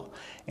obstacle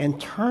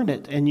and turn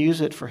it and use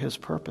it for his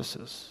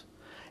purposes?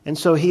 And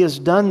so he has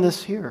done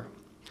this here.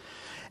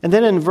 And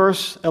then in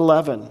verse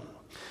 11,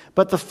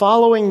 but the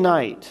following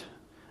night,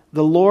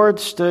 the Lord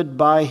stood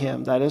by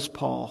him, that is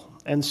Paul,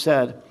 and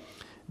said,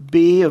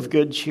 be of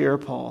good cheer,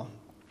 Paul.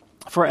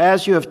 For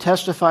as you have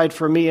testified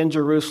for me in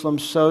Jerusalem,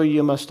 so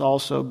you must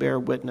also bear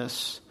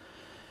witness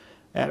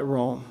at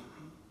Rome.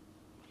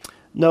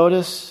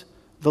 Notice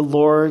the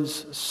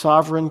Lord's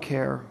sovereign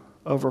care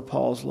over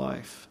Paul's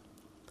life.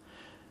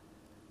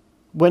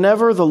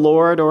 Whenever the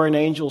Lord or an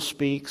angel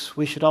speaks,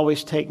 we should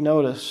always take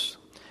notice.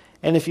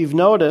 And if you've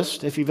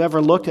noticed, if you've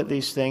ever looked at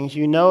these things,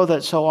 you know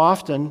that so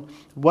often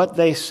what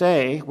they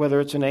say,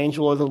 whether it's an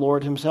angel or the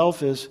Lord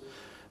himself, is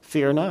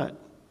fear not,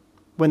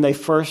 when they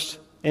first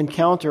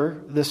encounter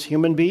this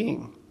human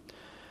being.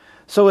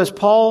 So as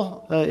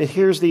Paul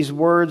hears these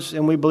words,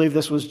 and we believe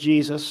this was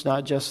Jesus,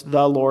 not just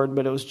the Lord,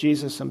 but it was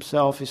Jesus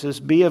himself, he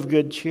says, be of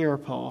good cheer,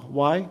 Paul.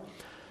 Why?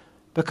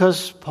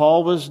 because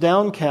Paul was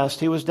downcast.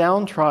 He was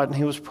downtrodden.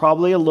 He was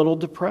probably a little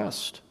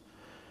depressed.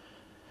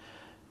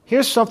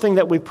 Here's something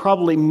that we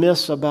probably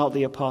miss about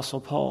the Apostle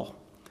Paul.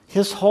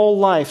 His whole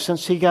life,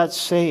 since he got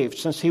saved,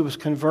 since he was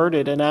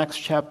converted in Acts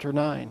chapter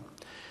 9,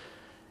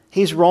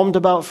 he's roamed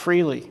about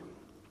freely.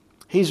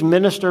 He's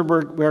ministered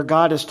where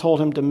God has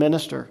told him to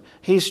minister.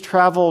 He's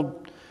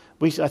traveled,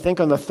 I think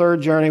on the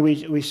third journey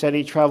we said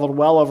he traveled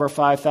well over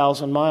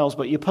 5,000 miles,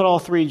 but you put all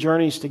three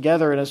journeys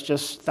together and it's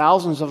just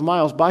thousands of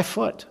miles by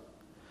foot.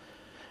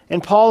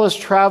 And Paul has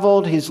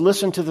traveled, he's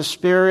listened to the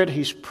Spirit,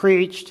 he's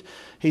preached,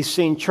 he's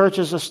seen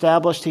churches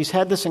established. He's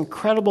had this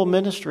incredible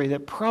ministry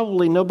that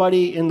probably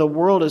nobody in the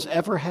world has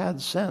ever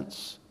had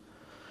since.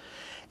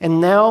 And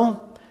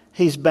now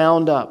he's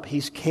bound up,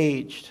 he's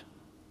caged.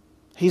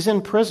 He's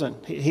in prison.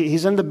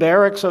 He's in the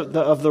barracks of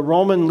the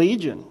Roman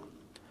legion.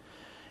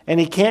 And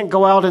he can't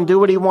go out and do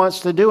what he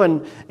wants to do.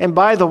 And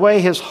by the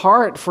way, his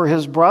heart for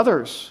his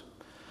brothers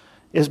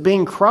is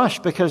being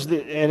crushed because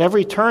at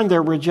every turn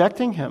they're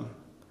rejecting him.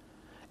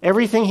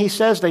 Everything he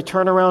says, they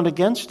turn around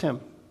against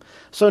him.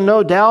 So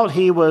no doubt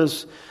he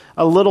was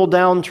a little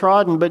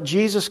downtrodden, but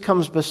Jesus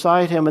comes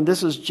beside him, and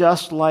this is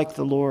just like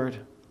the Lord.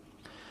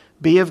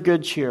 Be of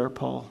good cheer,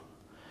 Paul.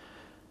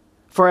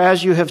 For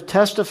as you have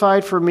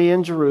testified for me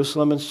in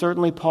Jerusalem, and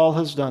certainly Paul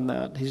has done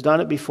that. He's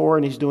done it before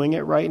and he's doing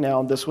it right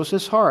now. And this was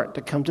his heart,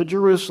 to come to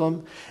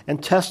Jerusalem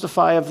and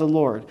testify of the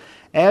Lord.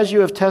 As you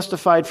have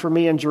testified for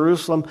me in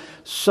Jerusalem,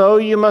 so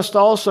you must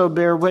also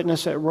bear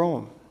witness at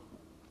Rome.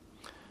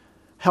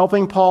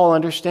 Helping Paul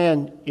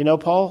understand,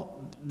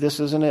 Paul, this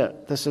isn't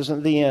it. This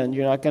isn't the end.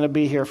 You're not going to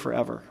be here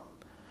forever.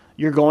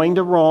 You're going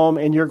to Rome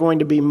and you're going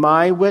to be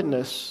my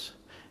witness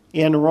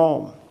in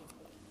Rome.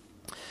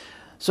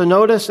 So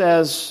notice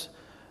as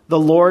the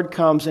Lord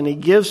comes and he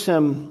gives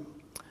him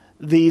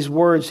these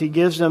words, he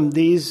gives him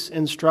these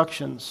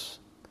instructions.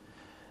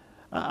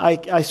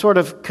 I sort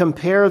of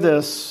compare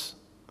this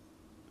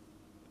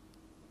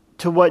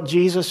to what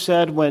Jesus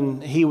said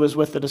when he was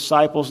with the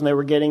disciples and they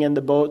were getting in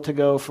the boat to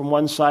go from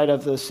one side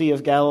of the Sea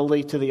of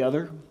Galilee to the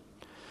other.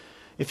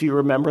 If you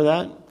remember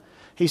that.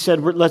 He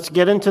said, let's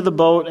get into the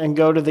boat and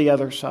go to the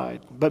other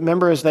side. But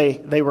remember as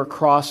they were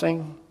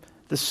crossing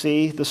the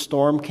sea, the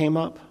storm came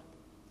up.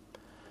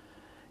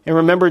 And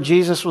remember,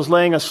 Jesus was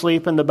laying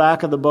asleep in the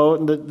back of the boat,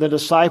 and the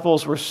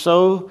disciples were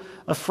so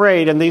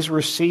afraid, and these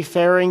were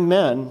seafaring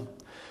men,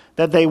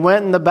 that they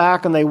went in the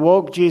back and they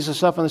woke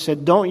Jesus up and they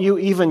said, don't you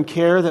even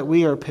care that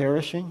we are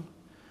perishing?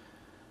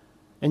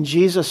 And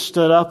Jesus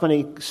stood up and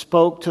he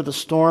spoke to the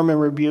storm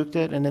and rebuked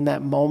it. And in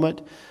that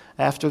moment,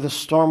 after the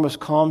storm was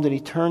calmed, and he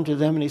turned to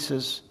them and he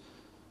says,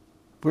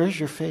 where's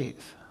your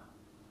faith?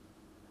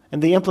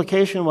 And the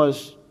implication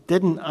was,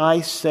 didn't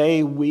I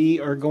say we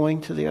are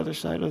going to the other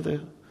side of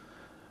the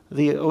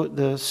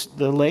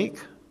lake?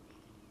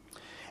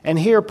 And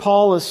here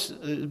Paul is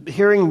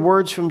hearing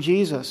words from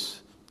Jesus.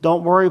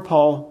 Don't worry,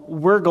 Paul,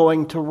 we're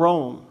going to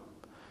Rome.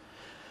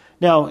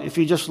 Now, if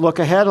you just look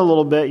ahead a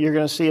little bit, you're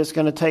going to see it's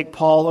going to take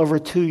Paul over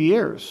 2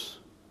 years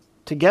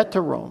to get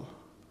to Rome.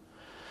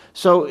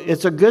 So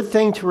it's a good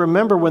thing to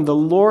remember when the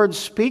Lord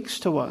speaks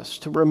to us,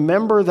 to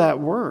remember that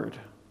word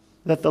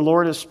that the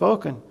Lord has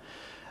spoken.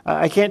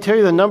 I can't tell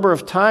you the number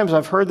of times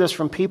I've heard this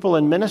from people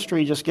in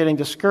ministry just getting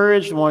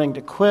discouraged, wanting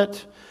to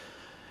quit.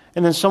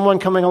 And then someone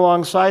coming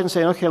alongside and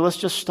saying, okay, let's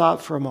just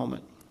stop for a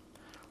moment.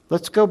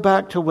 Let's go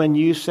back to when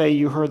you say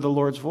you heard the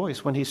Lord's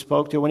voice, when he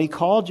spoke to you, when he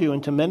called you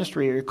into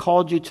ministry or he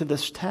called you to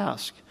this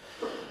task.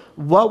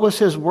 What was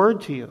his word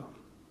to you?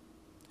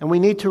 And we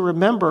need to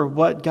remember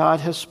what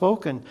God has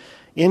spoken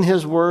in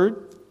his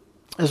word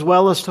as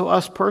well as to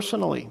us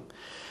personally.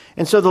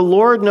 And so the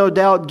Lord, no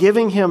doubt,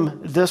 giving him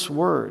this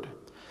word.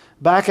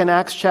 Back in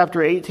Acts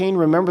chapter 18,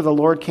 remember the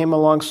Lord came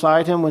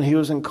alongside him when he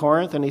was in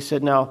Corinth and he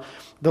said, now,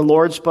 the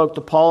Lord spoke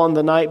to Paul in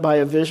the night by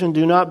a vision.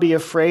 Do not be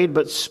afraid,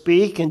 but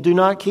speak and do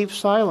not keep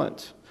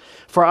silent.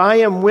 For I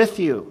am with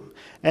you,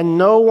 and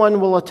no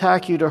one will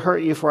attack you to hurt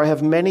you, for I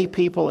have many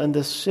people in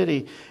this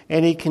city.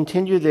 And he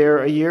continued there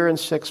 1 year and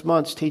 6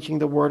 months, teaching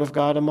the word of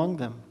God among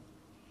them.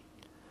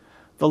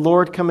 The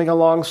Lord coming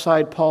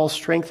alongside Paul,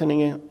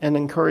 strengthening and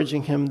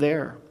encouraging him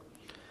there.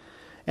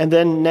 And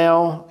then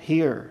now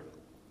here,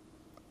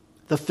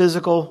 the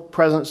physical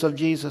presence of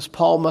Jesus.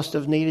 Paul must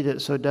have needed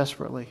it so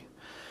desperately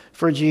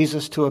for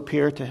Jesus to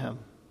appear to him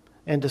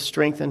and to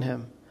strengthen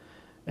him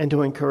and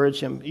to encourage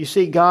him. You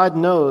see, God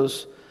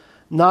knows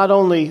not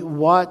only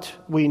what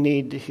we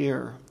need to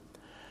hear,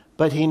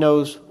 but he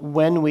knows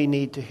when we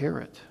need to hear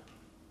it.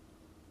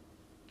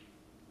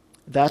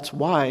 That's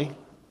why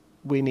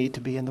we need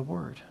to be in the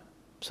Word,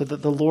 so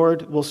that the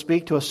Lord will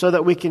speak to us, so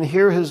that we can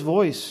hear his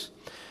voice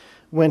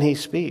when he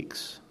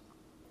speaks.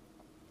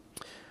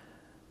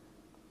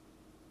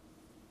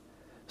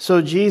 So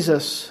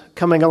Jesus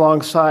coming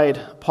alongside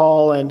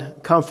Paul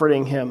and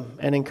comforting him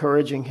and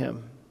encouraging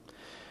him.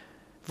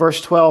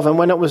 Verse 12, and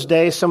when it was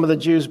day, some of the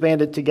Jews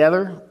banded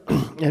together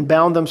and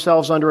bound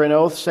themselves under an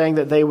oath, saying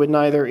that they would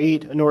neither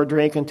eat nor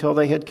drink until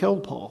they had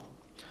killed Paul.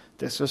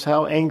 This is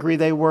how angry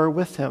they were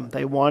with him.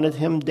 They wanted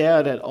him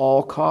dead at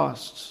all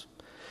costs.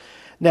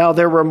 Now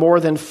there were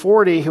more than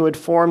 40 who had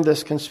formed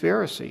this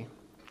conspiracy.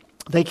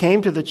 They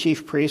came to the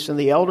chief priests and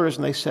the elders,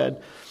 and they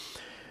said,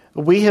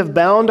 "We have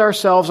bound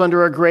ourselves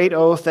under a great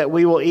oath that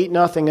we will eat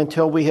nothing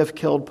until we have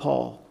killed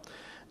Paul.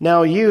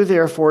 Now you,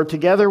 therefore,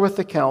 together with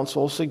the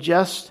council,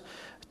 suggest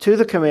to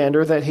the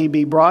commander that he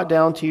be brought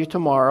down to you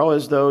tomorrow,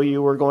 as though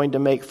you were going to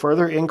make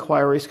further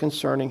inquiries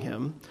concerning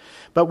him.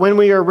 But when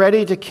we are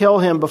ready to kill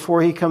him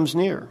before he comes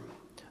near.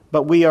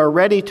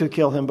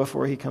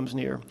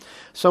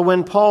 So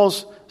when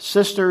Paul's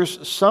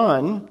sister's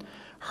son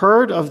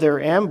heard of their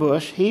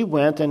ambush, he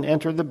went and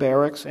entered the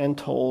barracks and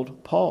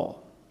told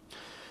Paul.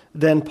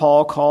 Then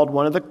Paul called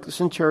one of the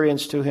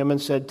centurions to him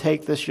and said,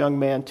 'Take this young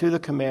man to the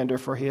commander,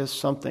 for he has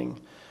something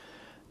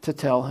to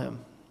tell him.'"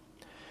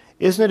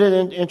 Isn't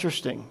it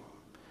interesting?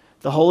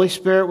 The Holy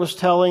Spirit was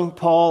telling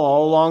Paul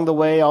all along the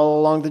way, all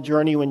along the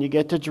journey, when you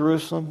get to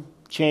Jerusalem,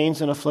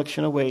 chains and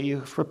affliction await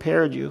you,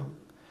 prepared you.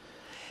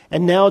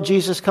 And now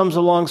Jesus comes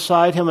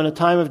alongside him in a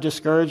time of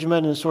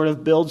discouragement and sort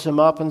of builds him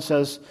up and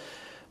says,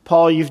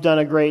 "Paul, you've done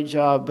a great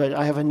job, but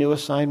I have a new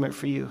assignment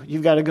for you.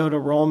 You've got to go to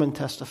Rome and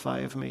testify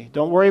of me.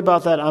 Don't worry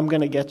about that. I'm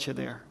going to get you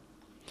there."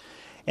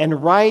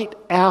 And right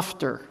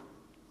after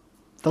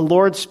the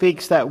Lord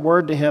speaks that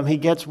word to him, he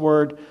gets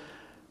word,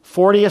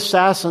 40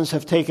 assassins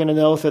have taken an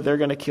oath that they're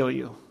going to kill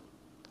you.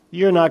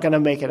 You're not going to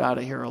make it out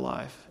of here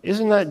alive.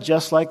 Isn't that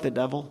just like the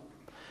devil?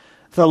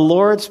 The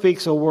Lord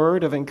speaks a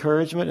word of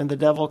encouragement, and the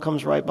devil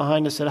comes right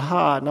behind and said,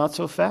 "Ha, not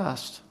so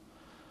fast.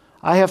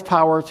 I have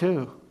power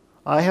too.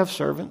 I have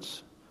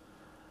servants.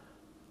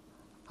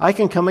 I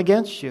can come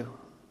against you."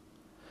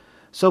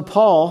 So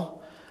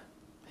Paul,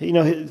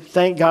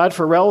 thank God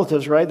for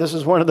relatives, right? This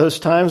is one of those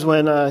times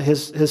when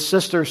his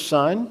sister's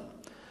son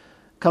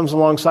comes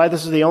alongside.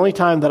 This is the only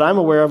time that I'm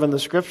aware of in the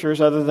Scriptures,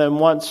 other than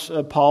once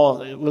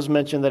Paul, it was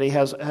mentioned that he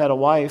had a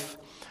wife.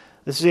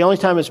 This is the only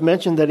time it's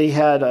mentioned that he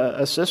had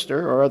a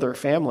sister or other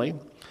family.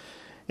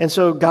 And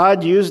so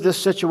God used this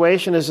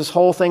situation as this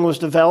whole thing was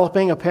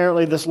developing.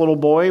 Apparently this little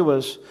boy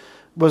was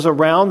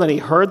around and he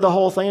heard the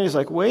whole thing. And he's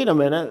like, "Wait a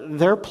minute,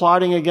 they're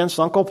plotting against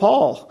Uncle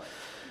Paul."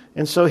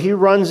 And so he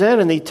runs in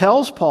and he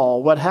tells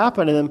Paul what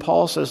happened. And then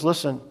Paul says,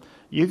 "Listen,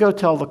 you go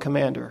tell the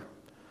commander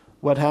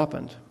what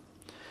happened."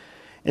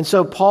 And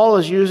so Paul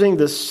is using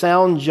this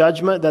sound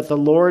judgment that the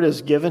Lord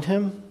has given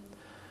him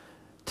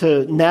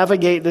to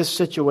navigate this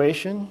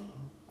situation.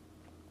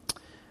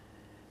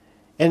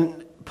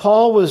 And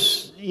Paul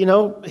was,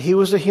 he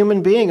was a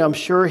human being. I'm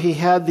sure he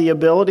had the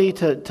ability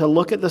to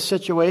look at the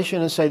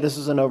situation and say, "This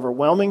is an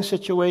overwhelming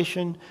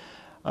situation.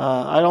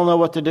 I don't know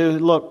what to do.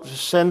 Look,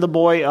 send the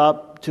boy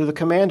up to the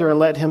commander and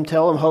let him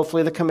tell him.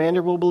 Hopefully the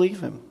commander will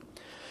believe him."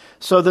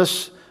 So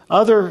this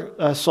other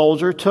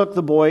soldier took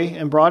the boy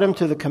and brought him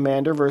to the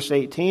commander, verse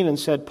 18, and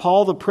said,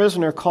 "Paul the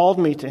prisoner called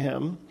me to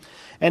him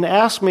and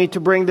asked me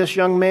to bring this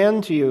young man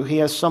to you. He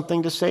has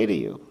something to say to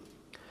you."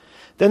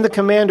 Then the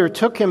commander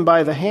took him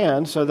by the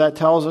hand, so that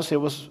tells us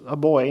it was a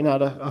boy,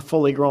 not a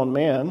fully grown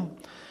man.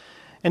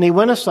 And he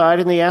went aside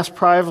and he asked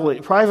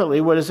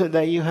privately, "What is it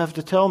that you have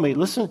to tell me?"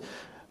 Listen,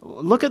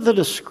 look at the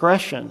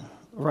discretion,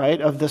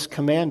 right, of this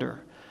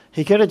commander.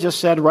 He could have just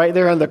said right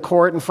there in the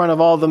court in front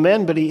of all the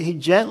men, but he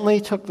gently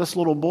took this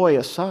little boy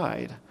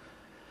aside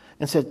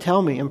and said,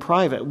 "Tell me in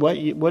private,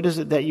 what is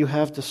it that you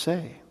have to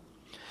say?"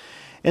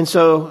 And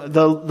so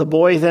the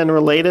boy then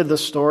related the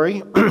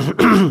story.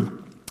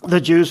 "The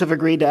Jews have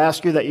agreed to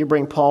ask you that you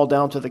bring Paul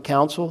down to the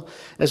council,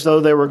 as though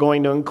they were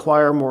going to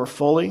inquire more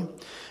fully.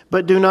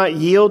 But do not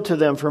yield to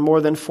them, for more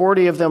than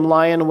 40 of them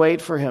lie in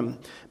wait for him,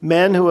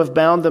 men who have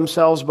bound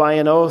themselves by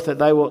an oath that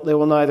they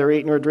will neither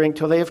eat nor drink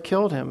till they have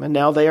killed him. And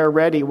now they are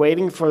ready,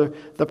 waiting for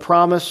the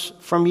promise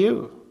from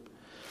you."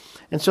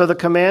 And so the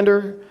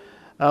commander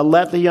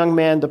let the young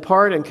man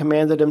depart and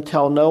commanded him,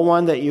 "Tell no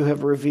one that you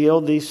have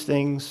revealed these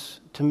things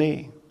to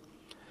me."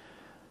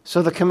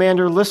 So the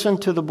commander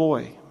listened to the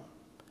boy.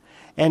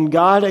 And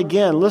God,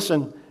 again,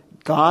 listen,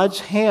 God's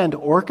hand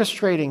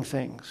orchestrating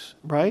things,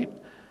 right?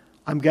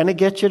 "I'm going to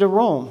get you to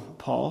Rome,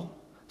 Paul."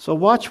 So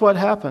watch what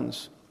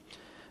happens.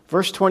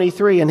 Verse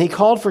 23, "And he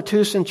called for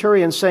 2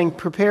 centurions, saying,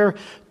 'Prepare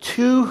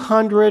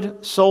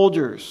 200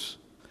 soldiers,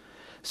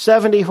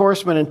 70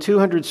 horsemen, and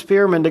 200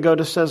 spearmen to go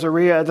to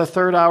Caesarea at the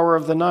 3rd hour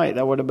of the night.'"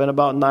 That would have been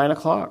about 9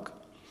 o'clock.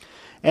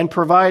 "And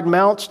provide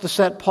mounts to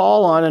set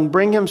Paul on and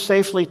bring him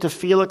safely to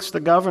Felix the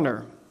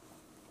governor."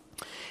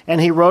 And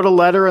he wrote a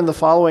letter in the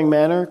following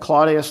manner: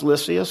 "Claudius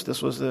Lysias,"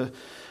 this was the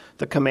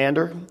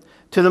commander,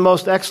 "to the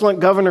most excellent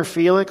governor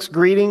Felix,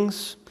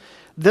 greetings.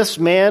 This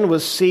man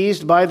was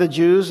seized by the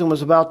Jews and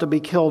was about to be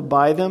killed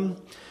by them.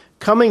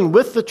 Coming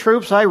with the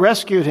troops, I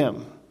rescued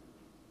him."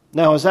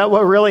 Now, is that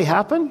what really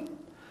happened?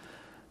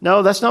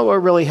 No, that's not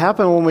what really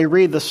happened. When we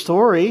read the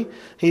story,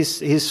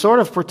 he's sort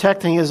of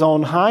protecting his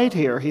own hide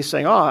here. He's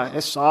saying, "I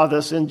saw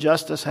this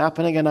injustice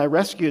happening and I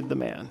rescued the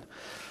man."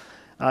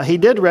 He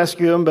did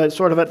rescue him, but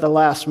sort of at the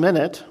last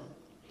minute.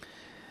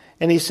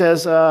 And he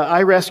says,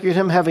 "I rescued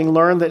him having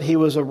learned that he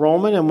was a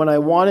Roman, and when I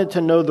wanted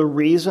to know the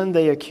reason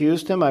they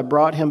accused him, I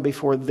brought him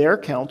before their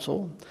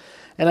council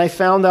And I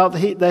found out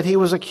that he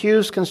was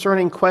accused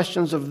concerning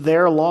questions of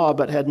their law,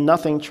 but had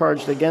nothing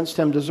charged against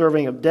him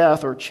deserving of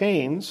death or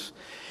chains.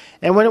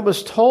 And when it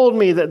was told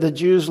me that the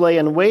Jews lay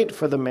in wait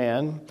for the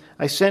man,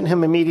 I sent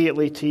him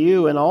immediately to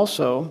you, and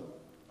also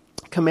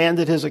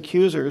commanded his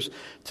accusers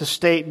to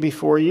state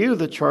before you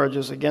the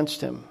charges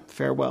against him.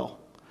 Farewell.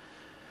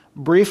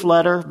 Brief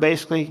letter,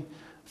 basically,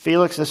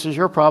 Felix, this is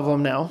your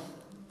problem now.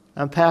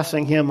 I'm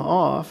passing him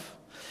off.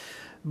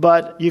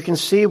 But you can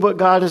see what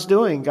God is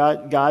doing.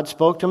 God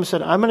spoke to him and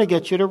said, I'm going to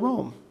get you to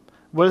Rome.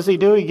 What does he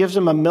do? He gives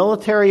him a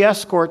military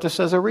escort to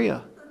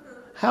Caesarea.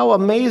 How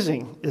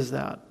amazing is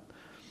that?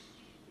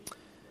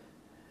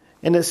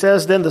 And it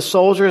says, then the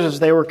soldiers, as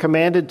they were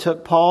commanded,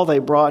 took Paul. They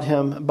brought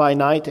him by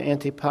night to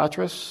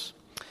Antipatris.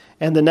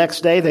 And the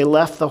next day they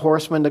left the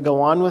horsemen to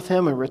go on with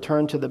him and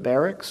returned to the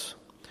barracks.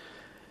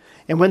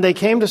 And when they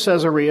came to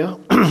Caesarea,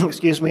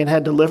 and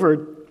had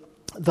delivered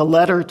the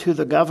letter to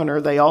the governor,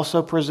 they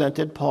also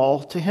presented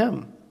Paul to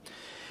him.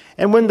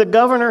 And when the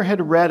governor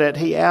had read it,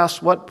 he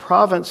asked what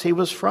province he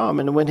was from.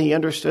 And when he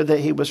understood that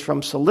he was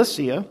from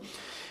Cilicia,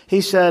 he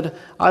said,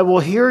 I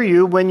will hear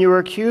you when your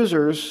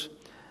accusers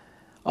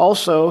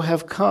also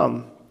have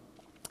come.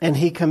 And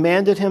he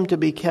commanded him to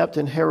be kept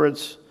in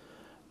Herod's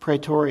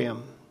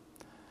praetorium.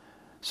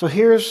 So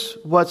here's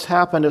what's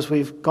happened as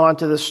we've gone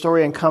to this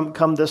story and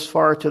come this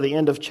far to the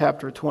end of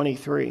chapter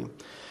 23.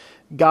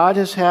 God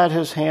has had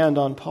his hand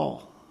on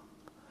Paul.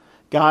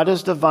 God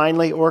is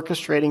divinely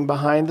orchestrating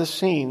behind the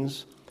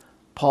scenes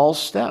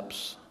Paul's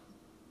steps.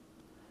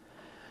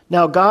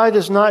 Now, God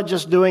is not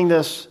just doing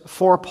this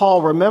for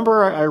Paul.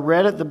 Remember, I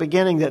read at the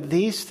beginning that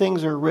these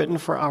things are written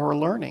for our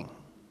learning.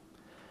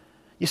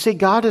 You see,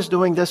 God is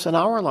doing this in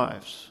our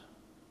lives.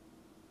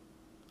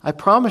 I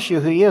promise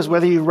you he is.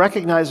 Whether you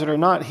recognize it or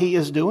not, he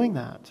is doing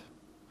that.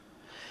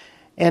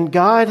 And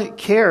God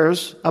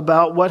cares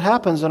about what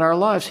happens in our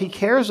lives. He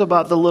cares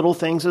about the little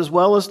things as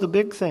well as the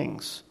big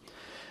things.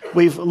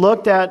 We've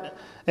looked at,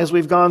 as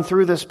we've gone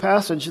through this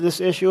passage,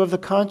 this issue of the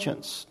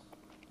conscience.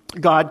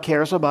 God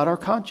cares about our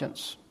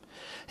conscience.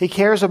 He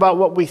cares about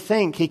what we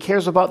think. He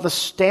cares about the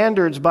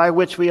standards by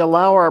which we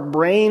allow our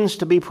brains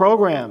to be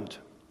programmed.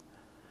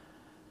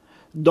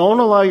 Don't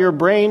allow your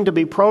brain to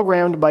be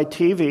programmed by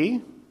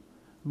TV,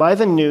 by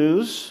the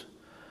news,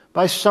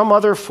 by some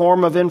other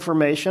form of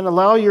information.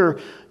 Allow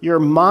your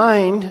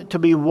mind to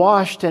be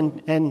washed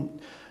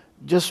and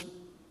just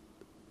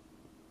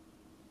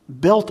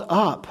built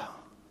up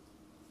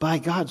by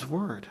God's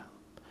Word.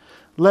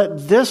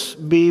 Let this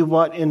be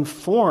what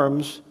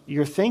informs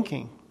your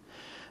thinking.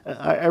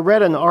 I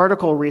read an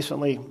article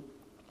recently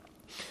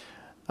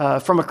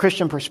from a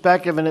Christian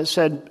perspective, and it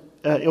said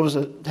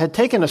had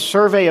taken a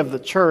survey of the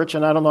church,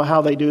 and I don't know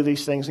how they do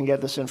these things and get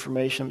this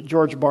information.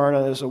 George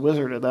Barna is a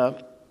wizard at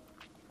that.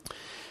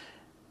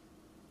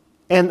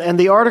 And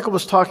the article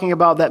was talking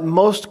about that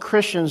most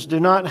Christians do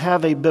not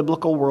have a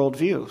biblical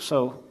worldview.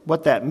 So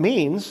what that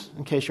means,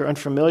 in case you're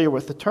unfamiliar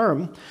with the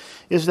term,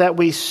 is that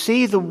we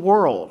see the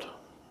world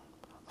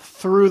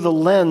through the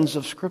lens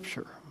of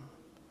Scripture.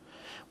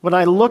 When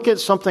I look at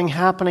something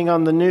happening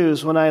on the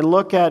news, when I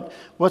look at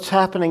what's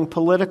happening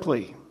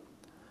politically,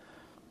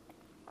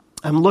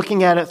 I'm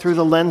looking at it through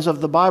the lens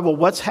of the Bible.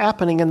 What's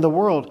happening in the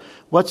world?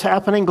 What's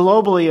happening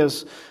globally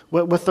is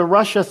with the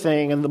Russia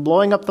thing and the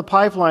blowing up the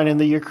pipeline and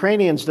the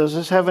Ukrainians. Does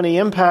this have any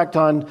impact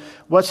on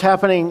what's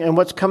happening and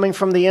what's coming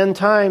from the end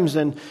times?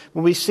 And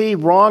when we see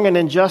wrong and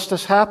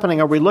injustice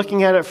happening, are we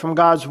looking at it from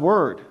God's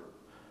Word?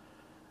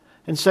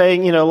 And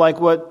saying,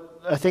 like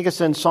what I think it's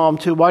in Psalm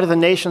 2, why do the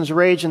nations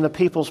rage and the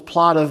peoples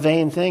plot a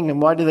vain thing?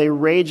 And why do they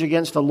rage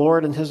against the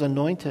Lord and His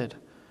anointed?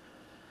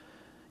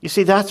 You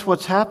see, that's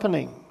what's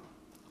happening.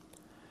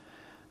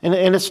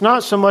 And it's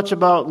not so much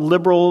about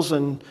liberals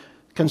and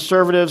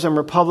conservatives and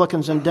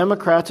Republicans and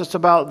Democrats. It's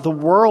about the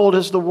world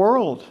is the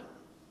world.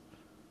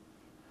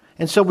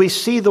 And so we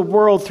see the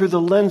world through the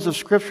lens of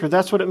Scripture.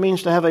 That's what it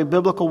means to have a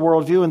biblical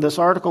worldview. And this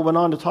article went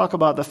on to talk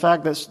about the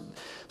fact that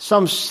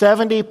some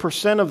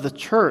 70% of the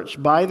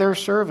church, by their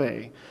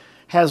survey,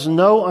 has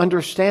no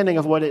understanding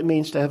of what it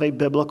means to have a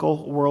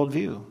biblical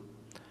worldview.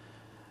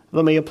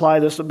 Let me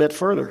apply this a bit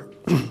further.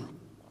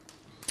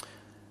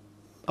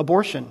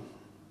 Abortion.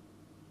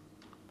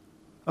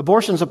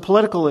 Abortion's a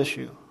political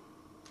issue.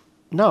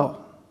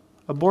 No,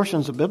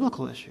 abortion's a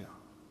biblical issue.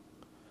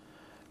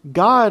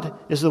 God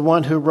is the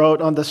one who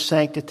wrote on the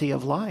sanctity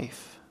of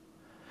life.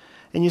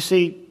 And you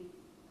see,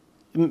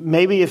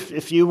 maybe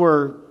if you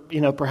were,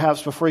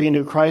 perhaps before you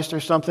knew Christ or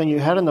something, you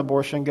had an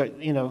abortion,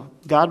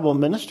 God will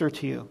minister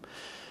to you.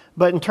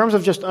 But in terms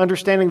of just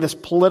understanding this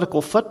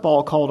political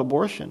football called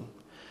abortion,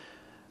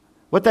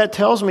 what that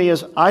tells me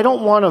is I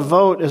don't want to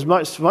vote as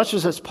much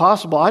as it's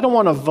possible. I don't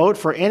want to vote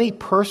for any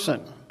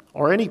person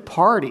or any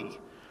party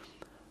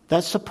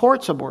that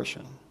supports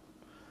abortion.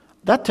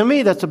 That, to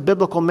me, that's a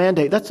biblical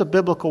mandate. That's a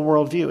biblical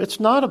worldview.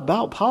 It's not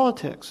about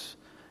politics.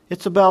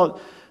 It's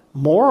about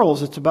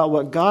morals. It's about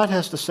what God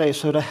has to say.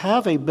 So to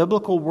have a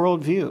biblical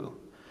worldview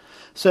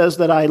says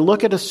that I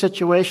look at a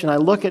situation, I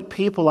look at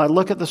people, I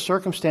look at the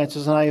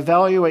circumstances, and I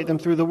evaluate them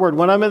through the Word.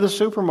 When I'm in the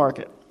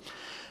supermarket,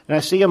 and I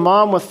see a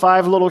mom with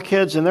 5 little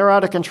kids and they're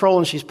out of control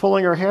and she's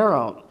pulling her hair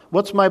out,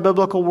 what's my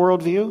biblical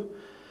worldview?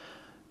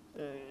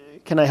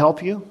 Can I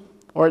help you?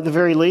 Or at the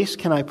very least,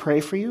 can I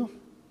pray for you?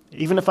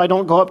 Even if I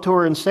don't go up to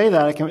her and say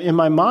that, in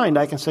my mind,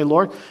 I can say,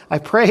 Lord, I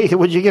pray,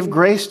 would you give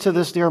grace to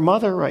this dear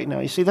mother right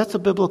now? You see, that's a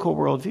biblical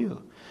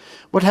worldview.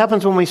 What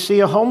happens when we see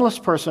a homeless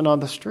person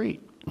on the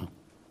street?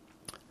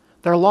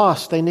 They're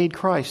lost. They need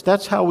Christ.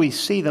 That's how we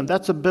see them.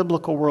 That's a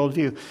biblical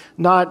worldview.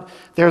 Not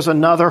there's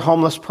another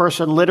homeless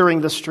person littering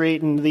the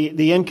street and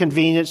the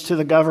inconvenience to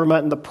the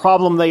government and the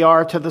problem they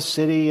are to the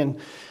city and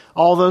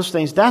all those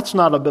things. That's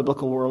not a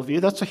biblical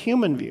worldview. That's a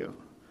human view.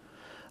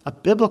 A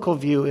biblical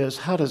view is,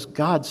 how does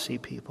God see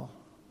people?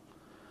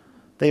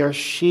 They are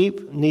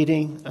sheep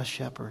needing a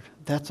shepherd.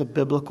 That's a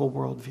biblical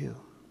worldview.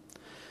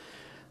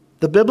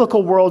 The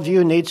biblical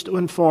worldview needs to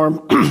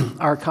inform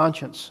our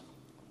conscience.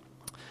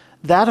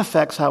 That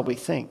affects how we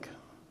think.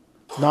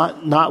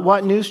 Not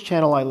what news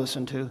channel I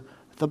listen to,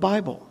 the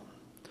Bible.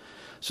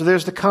 So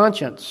there's the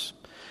conscience.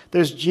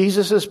 There's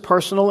Jesus'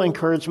 personal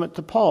encouragement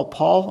to Paul.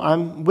 Paul,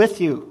 I'm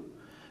with you.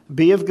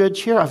 Be of good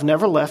cheer. I've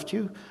never left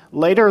you.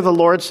 Later, the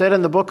Lord said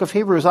in the book of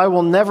Hebrews, I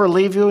will never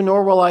leave you,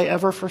 nor will I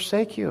ever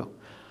forsake you.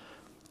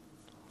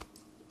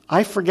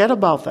 I forget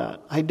about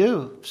that. I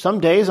do.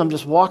 Some days I'm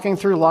just walking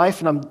through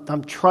life and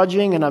I'm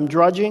trudging and I'm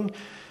drudging,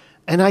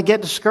 and I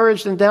get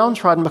discouraged and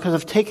downtrodden because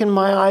I've taken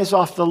my eyes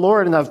off the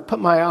Lord and I've put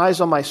my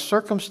eyes on my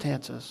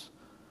circumstances.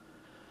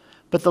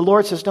 But the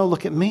Lord says, no,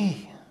 look at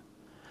me.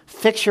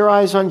 Fix your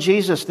eyes on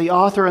Jesus, the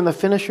author and the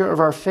finisher of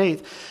our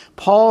faith.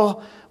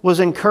 Paul was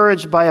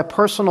encouraged by a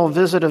personal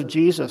visit of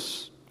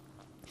Jesus.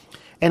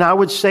 And I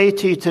would say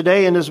to you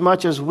today,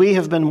 inasmuch as we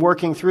have been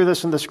working through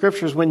this in the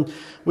Scriptures, when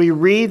we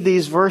read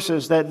these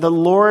verses, that the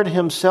Lord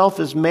Himself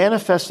is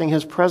manifesting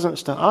His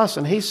presence to us.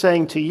 And He's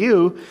saying to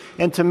you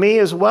and to me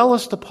as well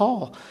as to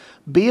Paul,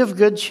 be of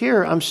good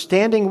cheer. I'm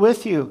standing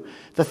with you.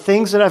 The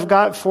things that I've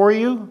got for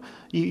you,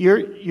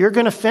 you're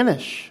going to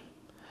finish.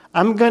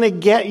 I'm going to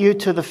get you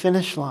to the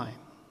finish line.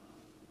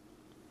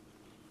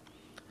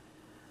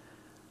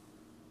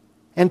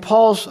 And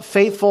Paul's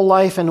faithful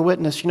life and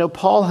witness,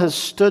 Paul has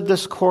stood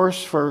this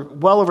course for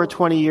well over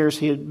 20 years.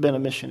 He had been a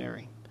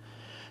missionary.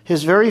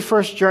 His very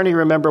first journey,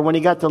 remember, when he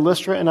got to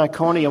Lystra and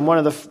Iconium, one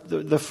of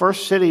the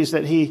first cities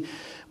that he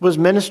was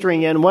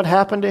ministering in, what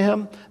happened to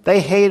him? They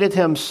hated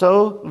him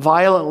so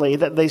violently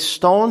that they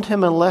stoned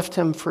him and left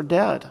him for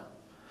dead.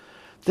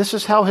 This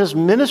is how his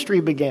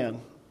ministry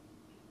began.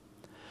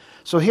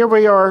 So here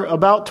we are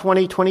about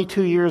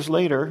 22 years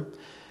later.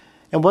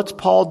 And what's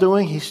Paul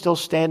doing? He's still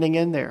standing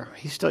in there.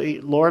 He's still,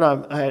 Lord,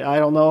 I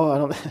don't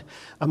know.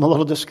 I'm a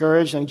little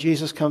discouraged. And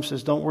Jesus comes and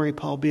says, don't worry,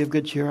 Paul, be of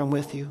good cheer. I'm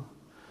with you.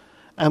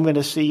 I'm going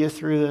to see you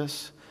through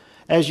this.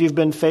 As you've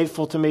been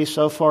faithful to me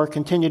so far,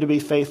 continue to be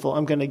faithful.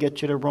 I'm going to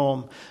get you to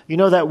Rome. You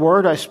know that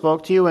word I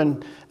spoke to you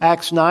in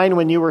Acts 9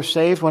 when you were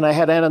saved, when I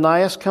had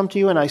Ananias come to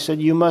you and I said,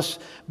 you must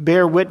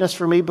bear witness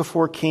for me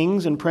before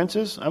kings and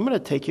princes? I'm going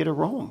to take you to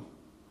Rome.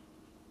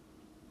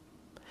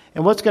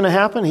 And what's going to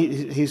happen?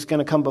 He's going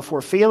to come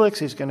before Felix.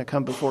 He's going to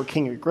come before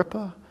King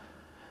Agrippa.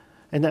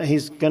 And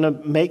he's going to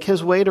make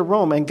his way to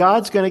Rome. And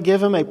God's going to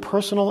give him a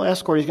personal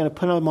escort. He's going to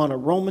put him on a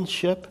Roman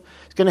ship.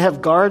 He's going to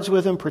have guards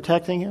with him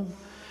protecting him,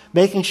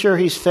 making sure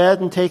he's fed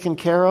and taken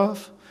care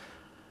of.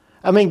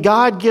 I mean,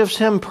 God gives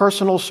him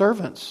personal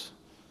servants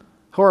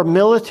who are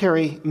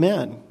military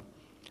men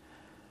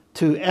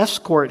to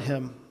escort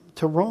him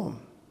to Rome.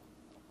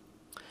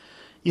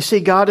 You see,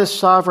 God is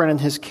sovereign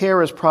and His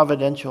care is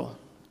providential.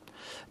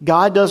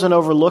 God doesn't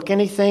overlook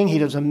anything. He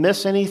doesn't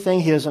miss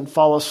anything. He doesn't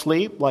fall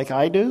asleep like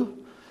I do,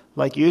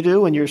 like you do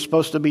when you're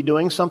supposed to be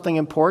doing something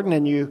important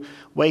and you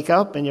wake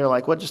up and you're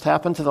like, what just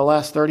happened to the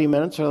last 30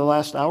 minutes or the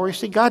last hour? You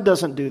see, God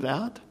doesn't do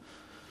that.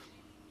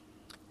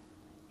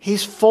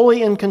 He's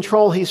fully in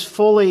control. He's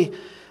fully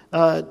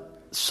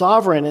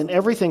sovereign in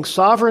everything.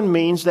 Sovereign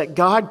means that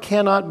God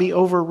cannot be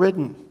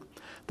overridden.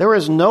 There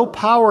is no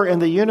power in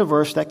the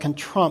universe that can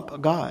trump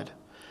God.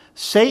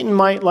 Satan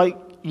might like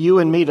you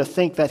and me to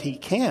think that he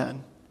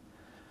can,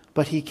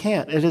 but he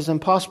can't. It is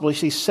impossible. You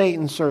see,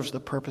 Satan serves the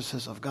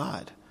purposes of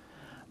God,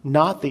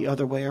 not the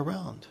other way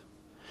around.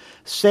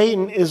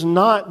 Satan is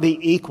not the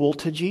equal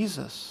to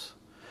Jesus.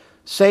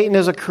 Satan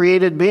is a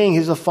created being.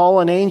 He's a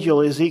fallen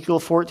angel.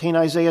 Ezekiel 14,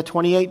 Isaiah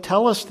 28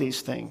 tell us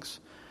these things.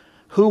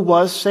 Who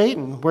was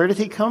Satan? Where did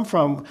he come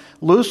from?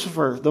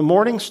 Lucifer, the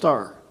morning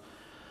star.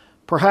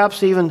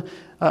 Perhaps even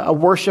a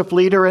worship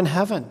leader in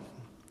heaven.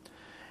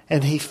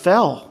 And he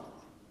fell.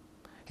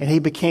 And he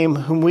became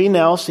whom we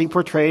now see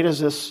portrayed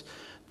as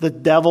the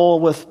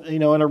devil with,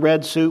 in a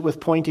red suit with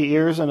pointy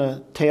ears and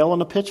a tail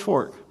and a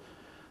pitchfork.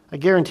 I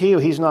guarantee you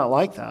he's not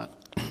like that.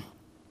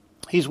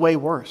 He's way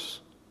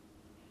worse.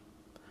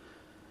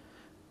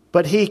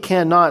 But he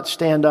cannot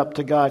stand up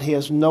to God. He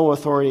has no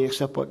authority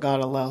except what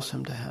God allows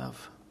him to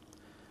have.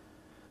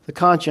 The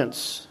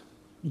conscience,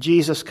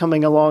 Jesus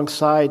coming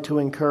alongside to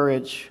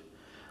encourage.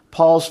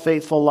 Paul's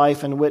faithful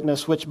life and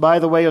witness, which, by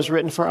the way, is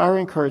written for our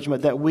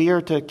encouragement, that we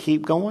are to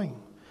keep going.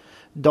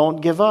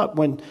 Don't give up.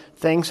 When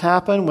things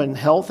happen, when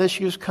health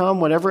issues come,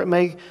 whenever it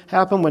may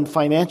happen, when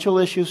financial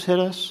issues hit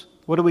us,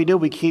 what do?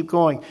 We keep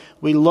going.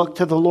 We look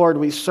to the Lord.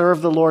 We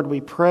serve the Lord.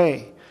 We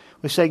pray.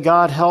 We say,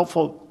 God,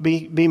 helpful,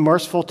 be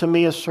merciful to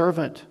me, a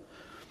servant.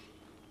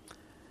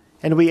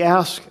 And we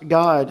ask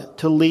God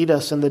to lead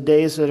us in the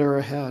days that are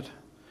ahead.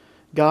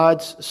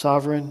 God's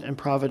sovereign and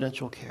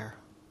providential care.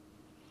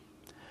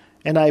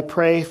 And I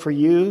pray for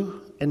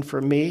you and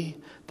for me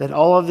that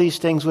all of these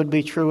things would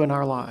be true in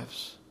our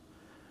lives.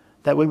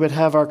 That we would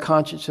have our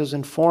consciences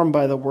informed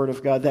by the Word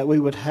of God. That we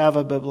would have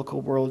a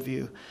biblical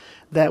worldview.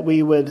 That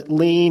we would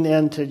lean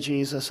into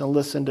Jesus and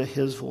listen to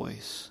His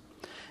voice.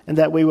 And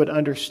that we would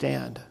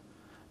understand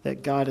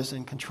that God is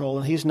in control.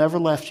 And He's never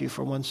left you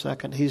for 1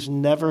 second. He's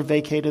never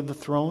vacated the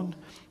throne.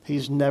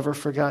 He's never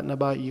forgotten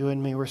about you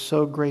and me. We're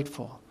so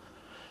grateful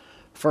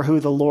for who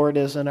the Lord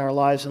is in our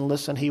lives. And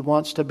listen, He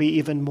wants to be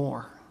even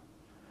more.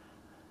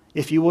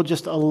 If you will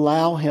just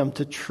allow Him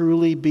to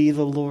truly be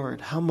the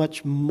Lord, how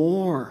much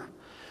more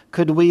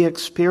could we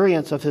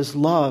experience of His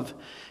love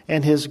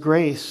and His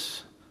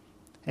grace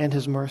and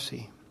His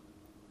mercy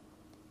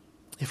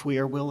if we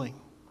are willing?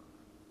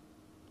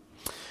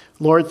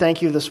 Lord,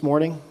 thank you this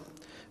morning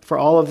for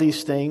all of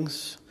these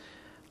things.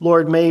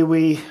 Lord, may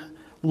we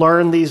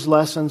learn these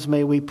lessons.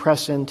 May we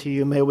press into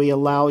you. May we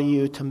allow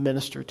you to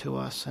minister to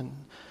us and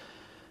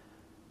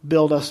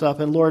build us up.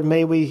 And Lord,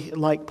 may we,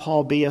 like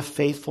Paul, be a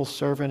faithful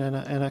servant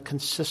and a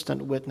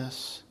consistent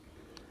witness.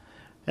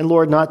 And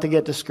Lord, not to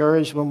get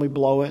discouraged when we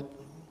blow it,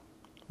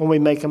 when we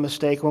make a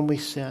mistake, when we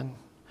sin.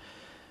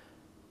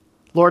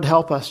 Lord,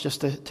 help us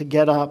just to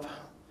get up.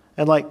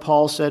 And like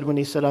Paul said when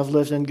he said, I've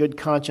lived in good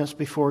conscience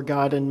before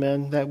God and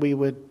men, that we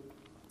would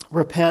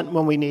repent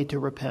when we need to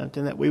repent,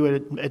 and that we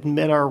would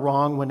admit our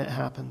wrong when it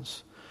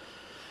happens.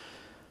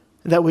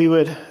 That we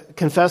would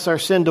confess our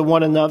sin to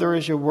one another,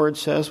 as your word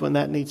says, when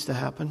that needs to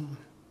happen.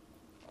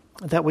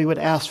 That we would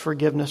ask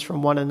forgiveness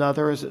from one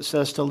another, as it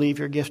says, to leave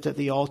your gift at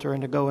the altar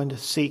and to go and to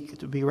seek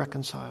to be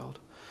reconciled.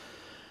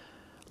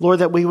 Lord,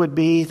 that we would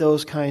be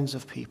those kinds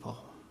of people.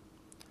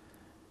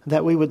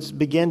 That we would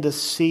begin to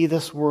see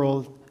this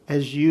world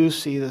as you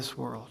see this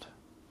world.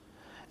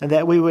 And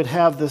that we would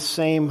have the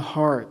same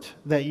heart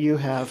that you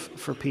have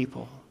for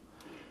people.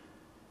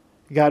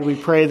 God, we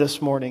pray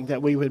this morning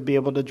that we would be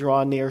able to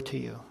draw near to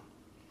you.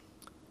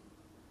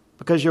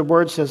 Because your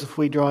word says if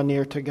we draw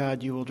near to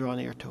God, you will draw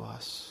near to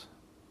us.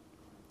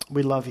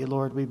 We love you,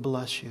 Lord. We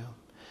bless you.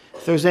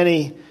 If there's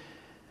any,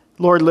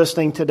 Lord,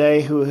 listening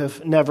today who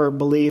have never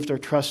believed or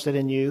trusted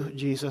in you,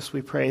 Jesus,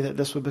 we pray that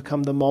this would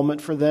become the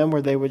moment for them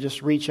where they would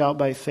just reach out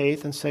by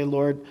faith and say,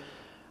 Lord,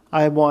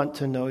 I want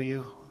to know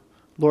you.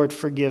 Lord,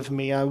 forgive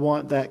me. I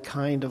want that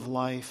kind of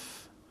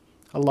life,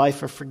 a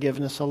life of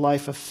forgiveness, a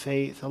life of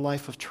faith, a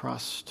life of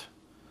trust.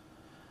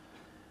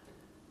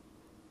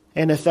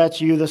 And if that's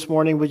you this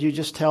morning, would you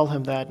just tell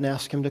him that and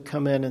ask him to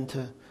come in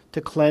and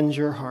to cleanse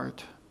your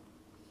heart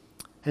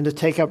and to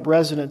take up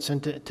residence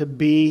and to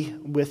be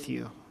with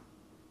you,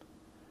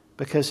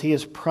 because he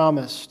has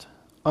promised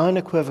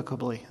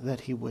unequivocally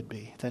that he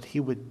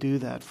would do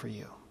that for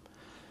you.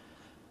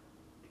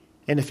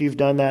 And if you've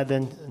done that,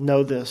 then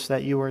know this,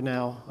 that you are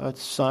now a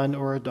son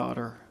or a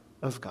daughter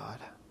of God.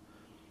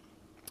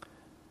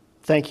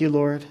 Thank you,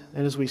 Lord.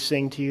 And as we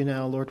sing to you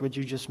now, Lord, would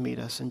you just meet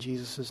us in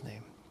Jesus'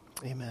 name.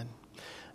 Amen.